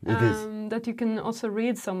fascinating. It is. That you can also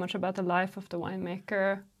read so much about the life of the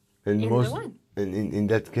winemaker And in most, the wine. and in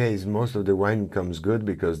that case, most of the wine comes good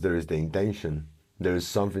because there is the intention. There is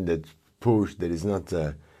something that pushed that is not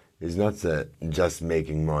just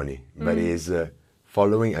making money, but is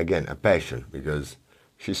following again a passion, because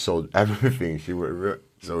she sold everything. She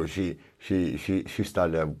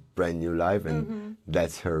started a brand new life, and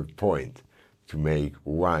that's her point, to make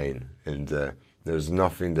wine. And there's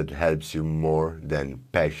nothing that helps you more than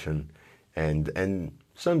passion, and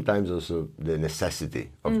sometimes also the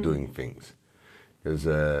necessity of doing things, because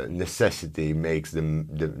necessity makes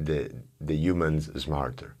the humans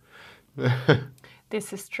smarter.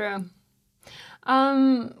 This is true.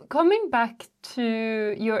 Coming back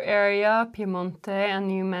to your area, Piemonte,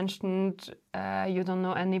 and you mentioned you don't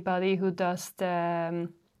know anybody who does the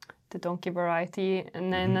donkey variety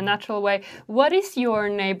in a natural way. What is your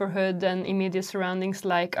neighborhood and immediate surroundings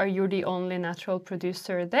like? Are you the only natural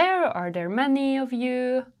producer there? Are there many of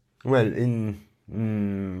you? Well,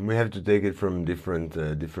 we have to take it from different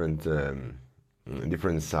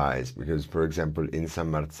size, because, for example, in San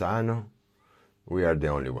Marzano, we are the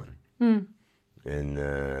only one. And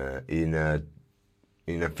in a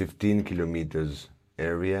 15 kilometers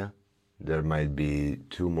area, there might be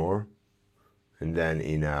 2 more, and then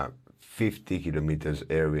in a 50 kilometers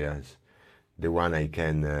areas, the one I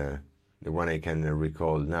can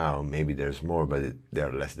recall now, maybe there's more, but there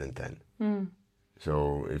are less than 10.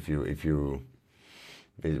 So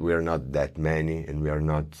we are not that many, and we are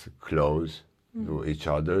not close to each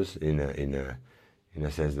other's in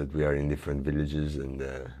a sense that we are in different villages, and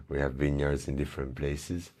we have vineyards in different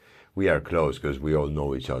places. We are close because we all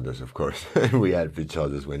know each other's, of course. We help each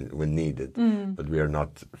other when needed, but we are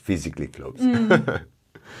not physically close.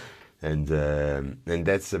 And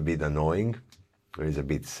that's a bit annoying. It's a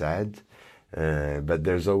bit sad. But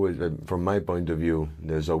there's always, from my point of view,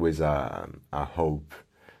 there's always a hope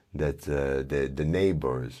that the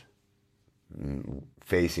neighbors,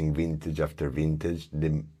 facing vintage after vintage,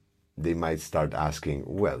 they might start asking,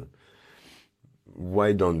 well,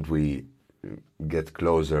 why don't we get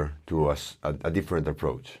closer to a different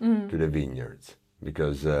approach to the vineyards?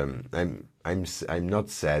 Because I'm not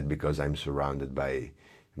sad because I'm surrounded by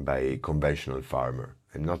conventional farmer.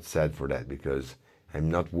 I'm not sad for that because I'm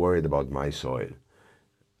not worried about my soil.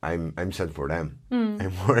 I'm sad for them.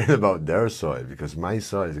 I'm worried about their soil because my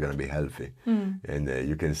soil is going to be healthy, and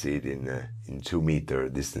you can see it in 2 meter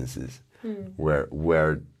distances, where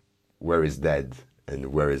is dead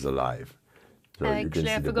and where is alive. So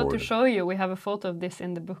actually, I forgot to show you. We have a photo of this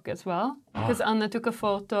in the book as well, because Anna took a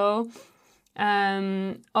photo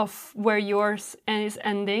of where yours is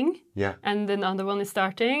ending, and then the other one is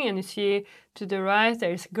starting, and you see to the right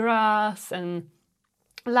there's grass and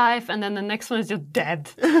life, and then the next one is just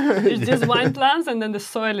dead. It's just wine plants, and then the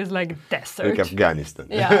soil is like desert. Like Afghanistan.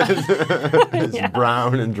 Yeah. It's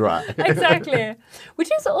brown and dry. Exactly.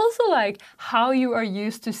 Which is also like how you are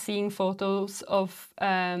used to seeing photos of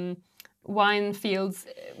wine fields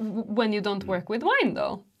when you don't work with wine,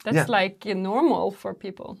 though. That's like normal for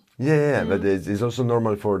people. Yeah, but it's also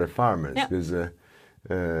normal for the farmers, because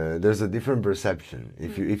there's a different perception.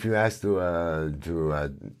 If you ask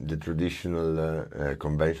the traditional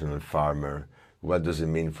conventional farmer, what does it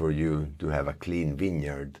mean for you to have a clean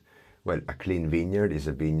vineyard? Well, a clean vineyard is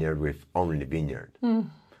a vineyard with only vineyard.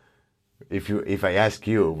 If I ask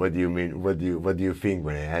you, what do you mean? What do you think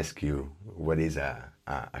when I ask you what is a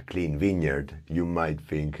clean vineyard? You might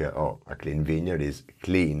think, oh, a clean vineyard is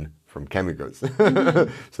clean from chemicals.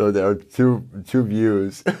 So there are two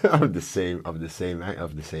views of the same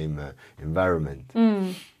environment,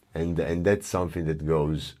 and that's something that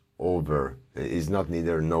goes over. It's not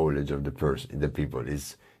neither knowledge of the people.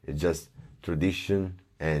 It's just tradition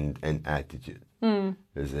and attitude.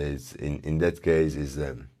 It's in that case is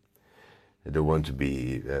I don't want to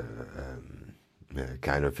be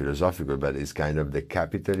kind of philosophical, but it's kind of the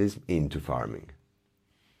capitalism into farming.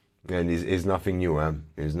 And it's nothing new,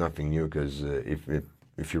 It's nothing new because if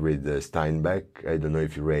you read Steinbeck, I don't know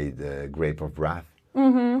if you read Grape of Wrath.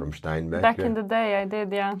 from Steinbeck. Back in the day, I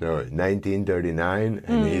did, yeah. So 1939,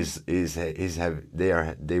 and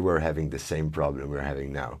they were having the same problem we're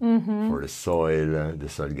having now. For the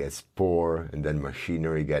soil gets poor, and then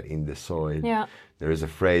machinery get in the soil. Yeah. There is a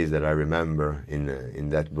phrase that I remember in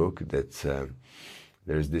that book that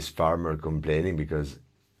there's this farmer complaining because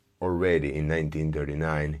already in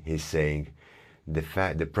 1939 he's saying the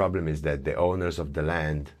problem is that the owners of the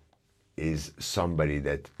land is somebody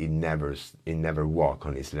that he never walk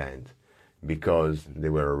on his land, because they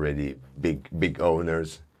were already big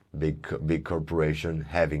owners, big corporation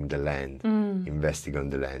having the land, investing on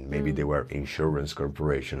the land. Maybe they were insurance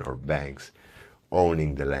corporation or banks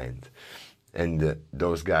owning the land, and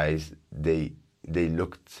those guys they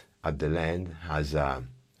looked at the land as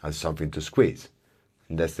something to squeeze,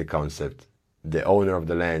 and that's the concept. The owner of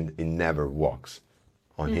the land, he never walks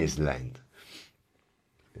on his land.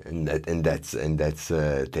 And that's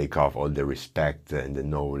take off all the respect and the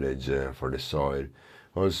knowledge for the soil.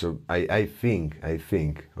 Also, I think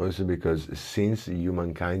also because since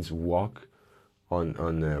humankind walk on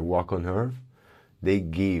Earth, they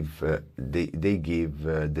give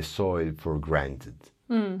the soil for granted.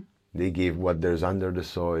 They give what there's under the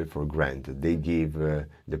soil for granted. They give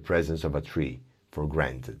the presence of a tree for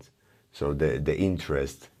granted. So the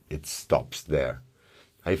interest, it stops there.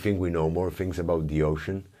 I think we know more things about the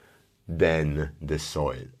ocean than the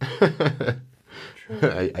soil.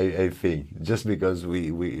 I think just because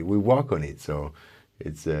we walk on it, so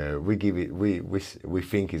it's we give it we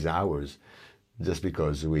think it's ours just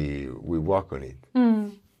because we walk on it.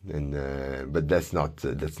 And but that's not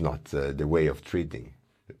the way of treating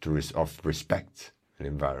of respect an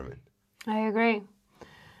environment. I agree.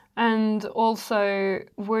 And also,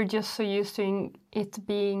 we're just so used to it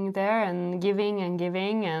being there and giving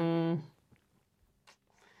and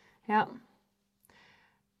yeah.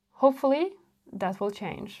 Hopefully, that will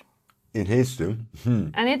change. It has to.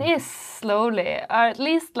 And it is slowly, or at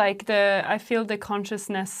least like I feel the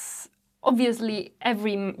consciousness. Obviously,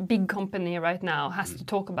 every big company right now has to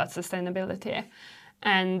talk about sustainability.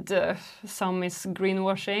 And some is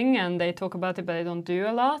greenwashing and they talk about it, but they don't do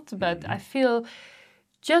a lot. But I feel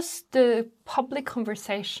just the public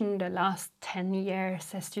conversation the last 10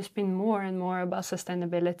 years has just been more and more about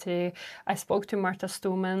sustainability. I spoke to Martha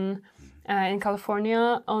Stuman in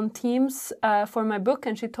California on Teams for my book,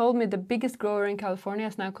 and she told me the biggest grower in California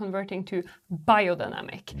is now converting to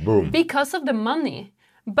biodynamic. Boom. Because of the money.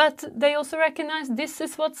 But they also recognize this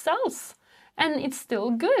is what sells. And it's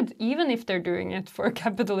still good, even if they're doing it for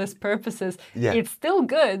capitalist purposes. Yeah. It's still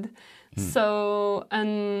good. So,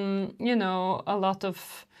 and you know, a lot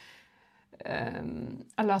of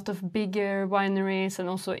bigger wineries and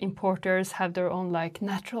also importers have their own like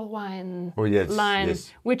natural wine line,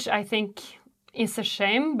 which I think is a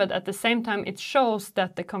shame. But at the same time, it shows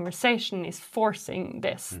that the conversation is forcing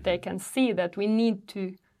this. They can see that we need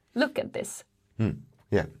to look at this.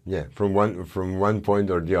 Yeah. From one point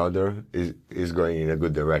or the other is going in a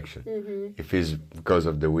good direction. If it's because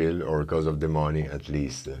of the will or because of the money, at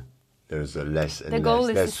least there's a less and the goal less.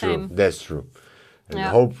 Is That's the true. same. That's true. And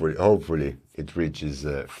hopefully it reaches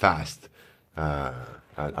fast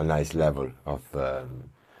a nice level of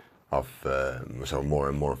so more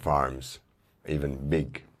and more farms, even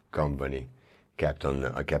big company, kept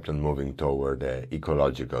on moving toward the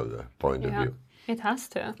ecological point of view. It has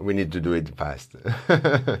to. We need to do it fast.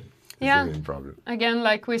 It's the main problem. Again,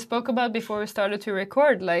 like we spoke about before we started to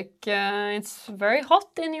record, like it's very hot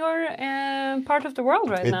in your part of the world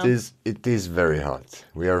right now. It is very hot.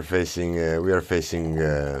 We are facing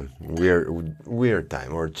weird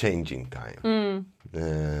time or changing time.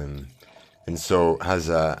 And so as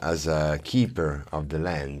a keeper of the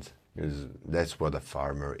land, because that's what a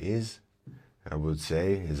farmer is, I would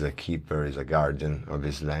say, is a keeper, is a guardian of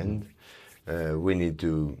his land.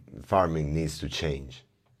 Farming needs to change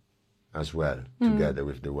as well, together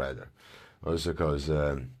with the weather. Also because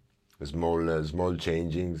small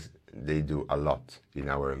changings, they do a lot in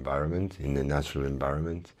our environment, in the natural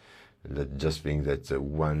environment. Just think that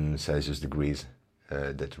 1 Celsius degrees,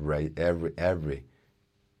 for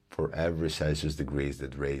every Celsius degrees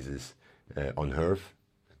that raises on Earth,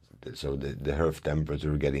 so the Earth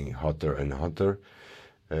temperature getting hotter and hotter,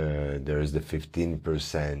 there is the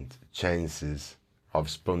 15% chances of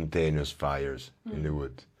spontaneous fires in the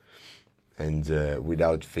wood. And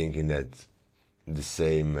without thinking that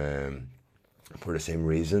for the same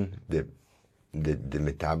reason, the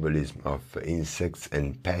metabolism of insects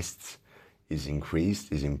and pests is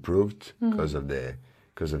increased, is improved because of the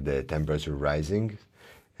temperature rising,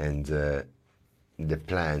 and the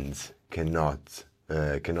plants cannot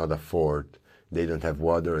afford. They don't have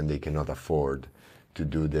water and they cannot afford to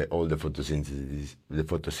do all the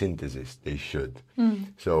photosynthesis they should.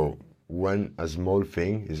 So a small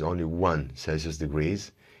thing is only 1 Celsius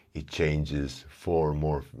degrees. It changes 4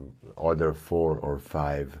 or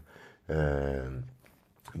 5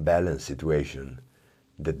 balance situation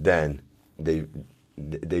that then they're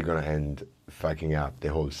gonna end fucking up the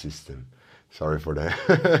whole system. Sorry for that.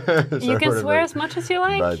 You can swear as much as you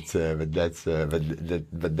like. But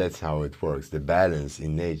that's how it works. The balance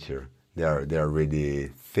in nature, they are really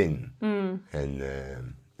thin and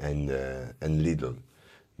little.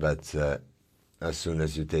 But as soon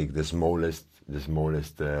as you take the smallest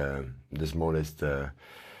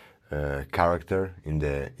character in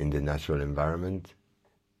the natural environment,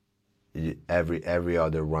 every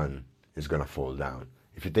other one is gonna fall down.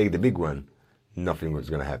 If you take the big one, nothing was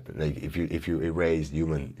gonna happen. Like if you erase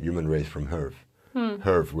human race from Earth,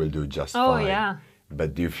 Earth will do just fine. Yeah.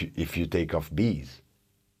 But if you take off bees,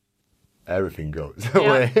 everything goes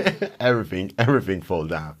away. everything fall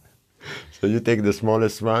down. So you take the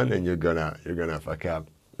smallest one, and you're gonna fuck up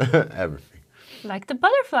everything. Like the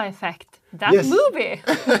butterfly effect. That Yes. movie.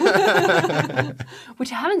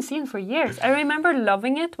 Which I haven't seen for years. I remember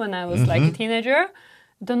loving it when I was like a teenager.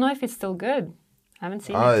 Don't know if it's still good. I haven't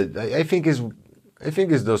seen it. I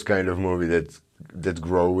think it's those kind of movie that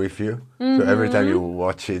grow with you. So every time you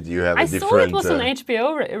watch it, you have a I different. saw it was on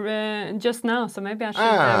HBO just now, so maybe I should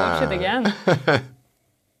watch it again.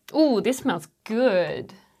 Ooh, this smells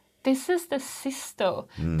good. This is the Sisto.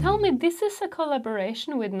 Tell me, this is a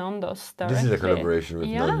collaboration with Nando's directly? This is a collaboration with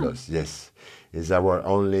Nando's, yes. It's our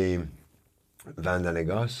only vin de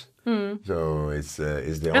négoce. So it's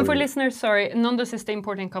the only... And for listeners, sorry, Nando's is the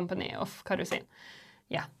importing company of Carussin.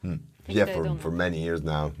 Yeah. Yeah, for many years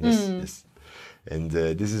now, yes. And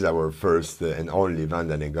this is our first and only vin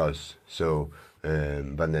de négoce. So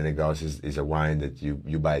vin de négoce is a wine that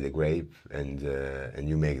you buy the grape and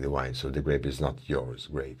you make the wine. So the grape is not yours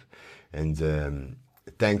grape. And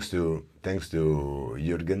thanks to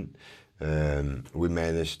Jürgen, we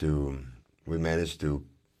managed to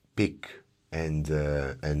pick and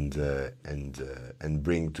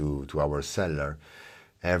bring to our cellar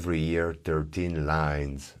every year 13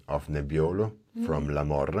 lines of Nebbiolo from La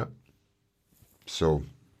Morra. So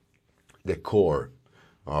the core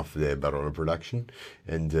of the Barolo production,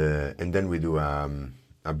 and then we do a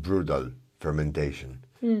brutal fermentation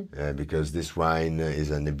because this wine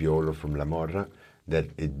is a Nebbiolo from La Morra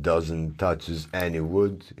that it doesn't touches any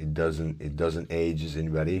wood, it doesn't ages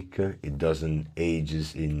in barrique, it doesn't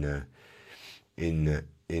ages in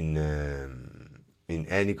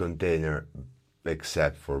any container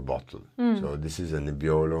except for bottle. So this is a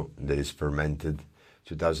Nebbiolo that is fermented.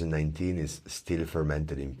 2019 is still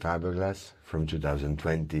fermented in fiberglass. From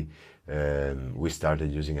 2020, we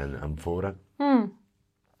started using an amphora.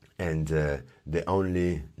 And the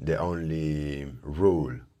only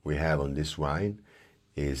rule we have on this wine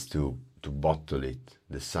is to bottle it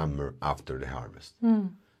the summer after the harvest.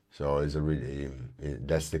 So it's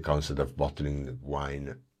that's the concept of bottling the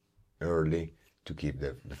wine early to keep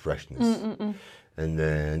the freshness. And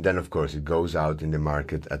then, of course, it goes out in the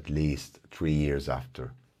market at least 3 years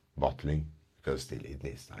after bottling, because still it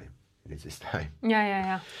needs time. It needs its time.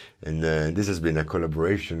 Yeah. And this has been a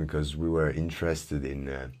collaboration because we were interested in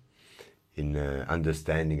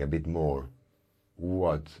understanding a bit more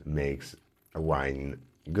what makes a wine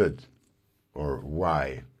good, or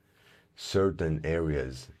why certain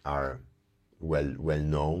areas are well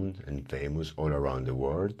known and famous all around the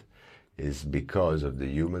world. Is because of the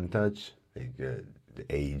human touch, like the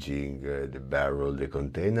aging, the barrel, the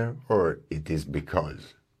container, or it is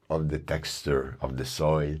because of the texture of the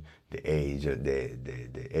soil, the age of the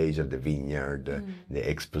age of the vineyard, the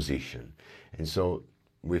exposition. And so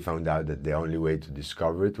we found out that the only way to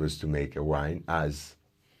discover it was to make a wine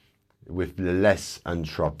with the less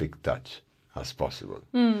anthropic touch as possible.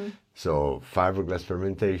 So fiberglass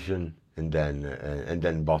fermentation, and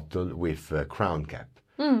then bottle with a crown cap.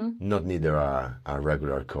 Not neither a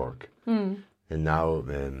regular cork. And now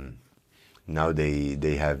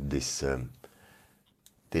they have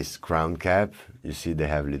this crown cap. You see they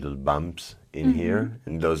have little bumps in here,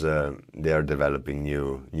 and those they are developing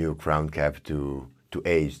new crown cap to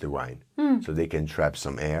age the wine, so they can trap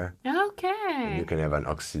some air. Okay. And you can have an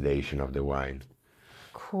oxidation of the wine.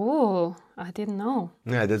 Cool. I didn't know.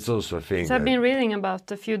 Yeah, that's also a thing. So I've been reading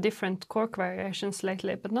about a few different cork variations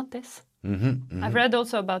lately, but not this. I've read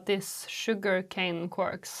also about these sugar cane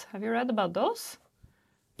corks. Have you read about those?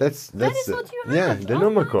 That is what you yeah, have. the Oh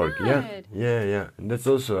normal my cork. God. Yeah. And that's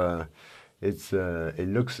also it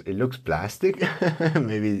looks plastic.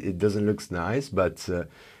 Maybe it doesn't look nice, but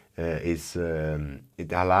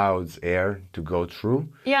it allows air to go through.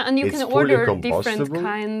 Yeah, and you It's can fully order different compostable.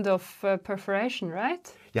 kind of perforation,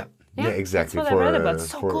 right? Yeah, Yeah, exactly. that's what I read about.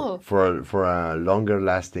 So cool. For a longer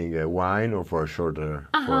lasting wine, or for a shorter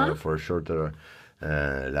for a shorter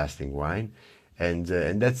lasting wine, and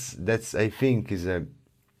that's I think is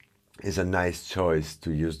a nice choice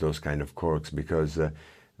to use those kind of corks because,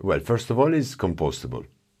 well, first of all, it's compostable,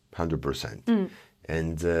 100%,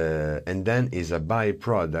 and then is a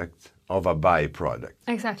byproduct of a byproduct.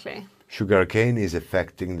 Exactly. Sugarcane is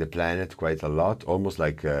affecting the planet quite a lot, almost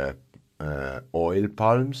like oil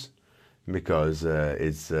palms, because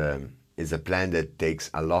it's a plant that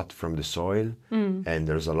takes a lot from the soil, and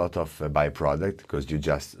there's a lot of byproduct because you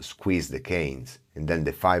just squeeze the canes, and then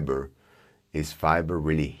the fiber is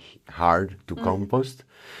really hard to compost.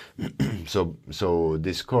 So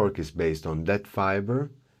this cork is based on that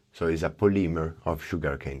fiber. So it's a polymer of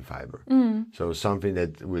sugarcane fiber. So something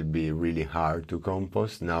that would be really hard to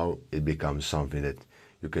compost, now it becomes something that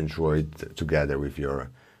you can throw it together with your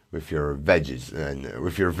veggies and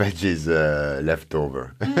with your veggies left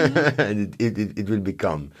over, and it will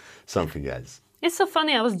become something else. It's so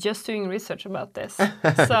funny. I was just doing research about this,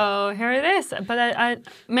 so here it is. But I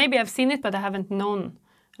maybe I've seen it, but I haven't known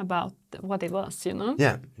about what it was. You know?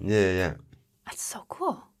 Yeah. That's so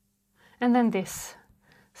cool. And then this.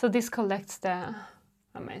 So this collects the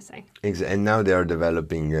amazing. And now they are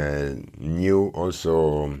developing new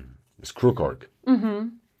also screw cork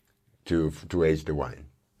to age the wine.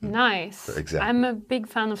 Nice. Exactly. I'm a big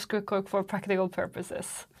fan of screw cork for practical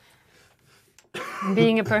purposes.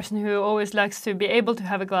 Being a person who always likes to be able to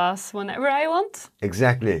have a glass whenever I want.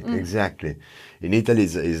 Exactly. In Italy,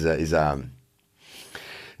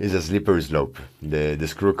 is a slippery slope, the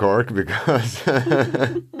screw cork, because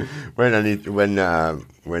when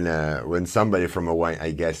somebody from a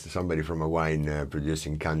wine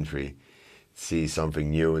producing country sees something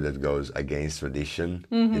new that goes against tradition,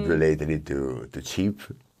 it related it to cheap.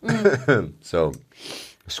 So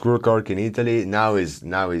screw cork in Italy now is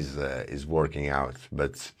working out,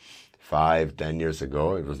 but 5-10 years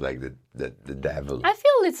ago it was like the devil. I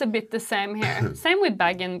feel it's a bit the same here. Same with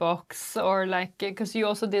bag-in-box, or like, because you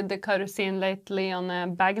also did the Carussin lately on a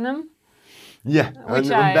Bagnum. Yeah, on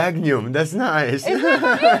Bagnum. That's nice.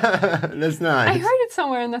 That's nice. I heard it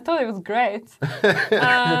somewhere and I thought it was great.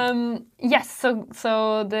 Yes,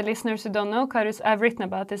 so the listeners who don't know, I've written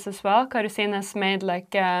about this as well. Carussin has made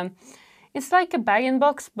like, it's like a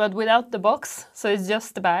bag-in-box, but without the box. So it's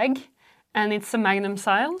just the bag, and it's a Magnum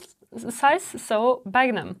size, so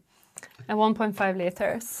Bagnum. 1.5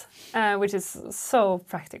 liters, which is so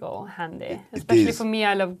practical, handy. Especially for me,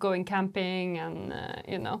 I love going camping and,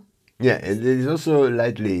 you know. Yeah, it is also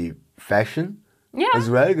lightly fashion as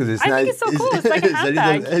well, because it's nice. I think it's so cool. It's like a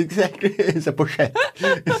handbag. Exactly, it's a pochette.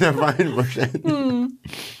 It's a fine pochette.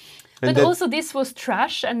 But also this was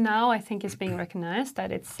trash, and now I think it's being recognized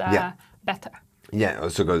that it's better. Yeah,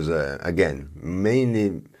 also because, again,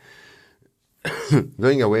 mainly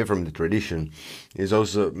going away from the tradition is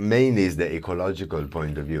also mainly is the ecological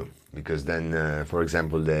point of view, because then, for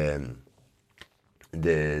example, the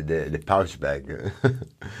pouch bag,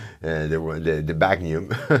 the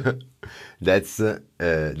Bagnum, that's a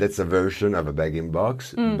version of a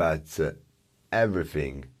bag-in-box, but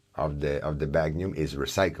everything of the Bagnum is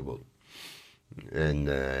recyclable, and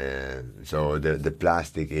so the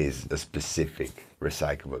plastic is a specific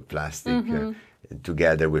recyclable plastic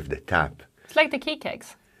together with the tap. It's like the key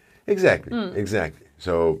cakes. Exactly.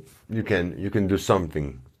 So you can do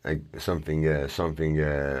something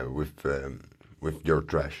with your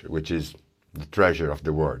trash, which is the treasure of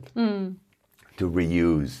the world, to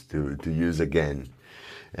reuse, to use again,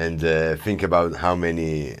 and think about how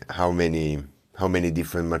many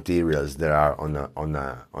different materials there are on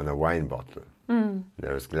a wine bottle.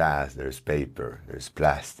 There's glass, there's paper, there's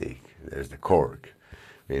plastic, there's the cork,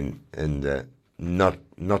 and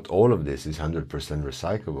not all of this is 100%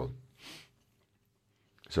 recyclable.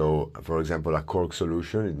 So, for example, a cork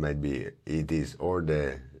solution, it is or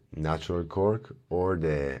the natural cork or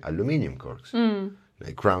the aluminium corks,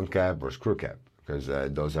 like crown cap or screw cap, because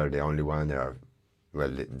those are the only one that are, well,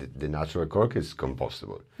 the natural cork is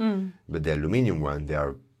compostable, but the aluminium one, they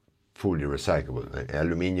are fully recyclable.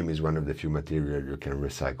 Aluminium is one of the few materials you can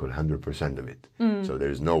recycle 100% of it, so there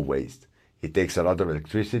is no waste. It takes a lot of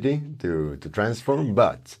electricity to transform,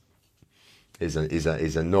 but is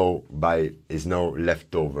no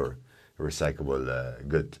leftover recyclable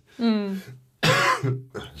good.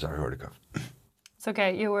 Sorry for the cough. It's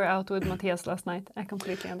okay. You were out with Matthias last night. I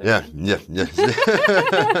completely understand. Yeah.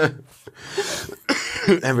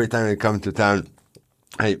 Every time I come to town,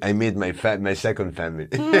 I meet my second family.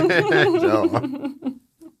 So.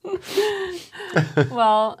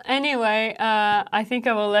 Well, anyway, I think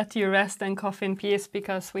I will let you rest and cough in peace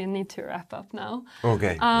because we need to wrap up now.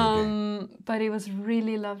 Okay. But it was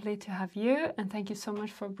really lovely to have you, and thank you so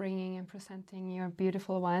much for bringing and presenting your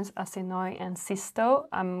beautiful wines, Assinois and Sisto.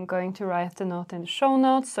 I'm going to write the note in the show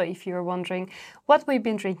notes, so if you're wondering what we've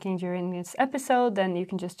been drinking during this episode, then you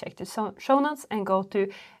can just check the show notes and go to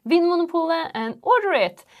Vinmonopolet and order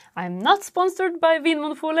it. I'm not sponsored by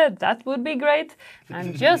Vinmonopolet, that would be great.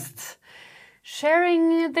 I'm just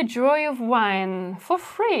sharing the joy of wine for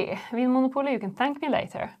free. Vinmonopolet, you can thank me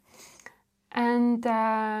later. And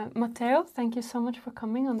Matteo, thank you so much for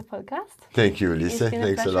coming on the podcast. Thank you, Lise.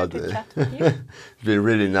 Thanks a lot. To chat with you. It's been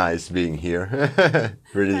really nice being here.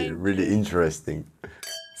 really interesting.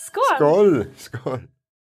 Skål! Skål! Skål!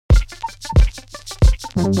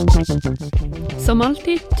 Som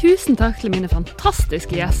alltid, tusen takk til mine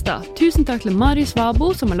fantastiske gjester. Tusen takk til Mari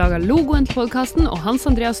Svabo, som har laget logoen til podcasten, og Hans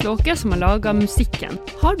Andreas Låke, som har laget musikken.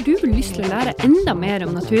 Har du lyst til å lære enda mer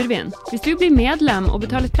om naturvin? Hvis du blir medlem og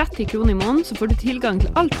betaler 30 kroner i måneden, så får du tilgang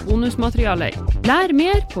til alt bonusmateriale. Lær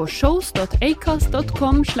mer på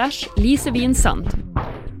shows.acast.com/lisevinsand.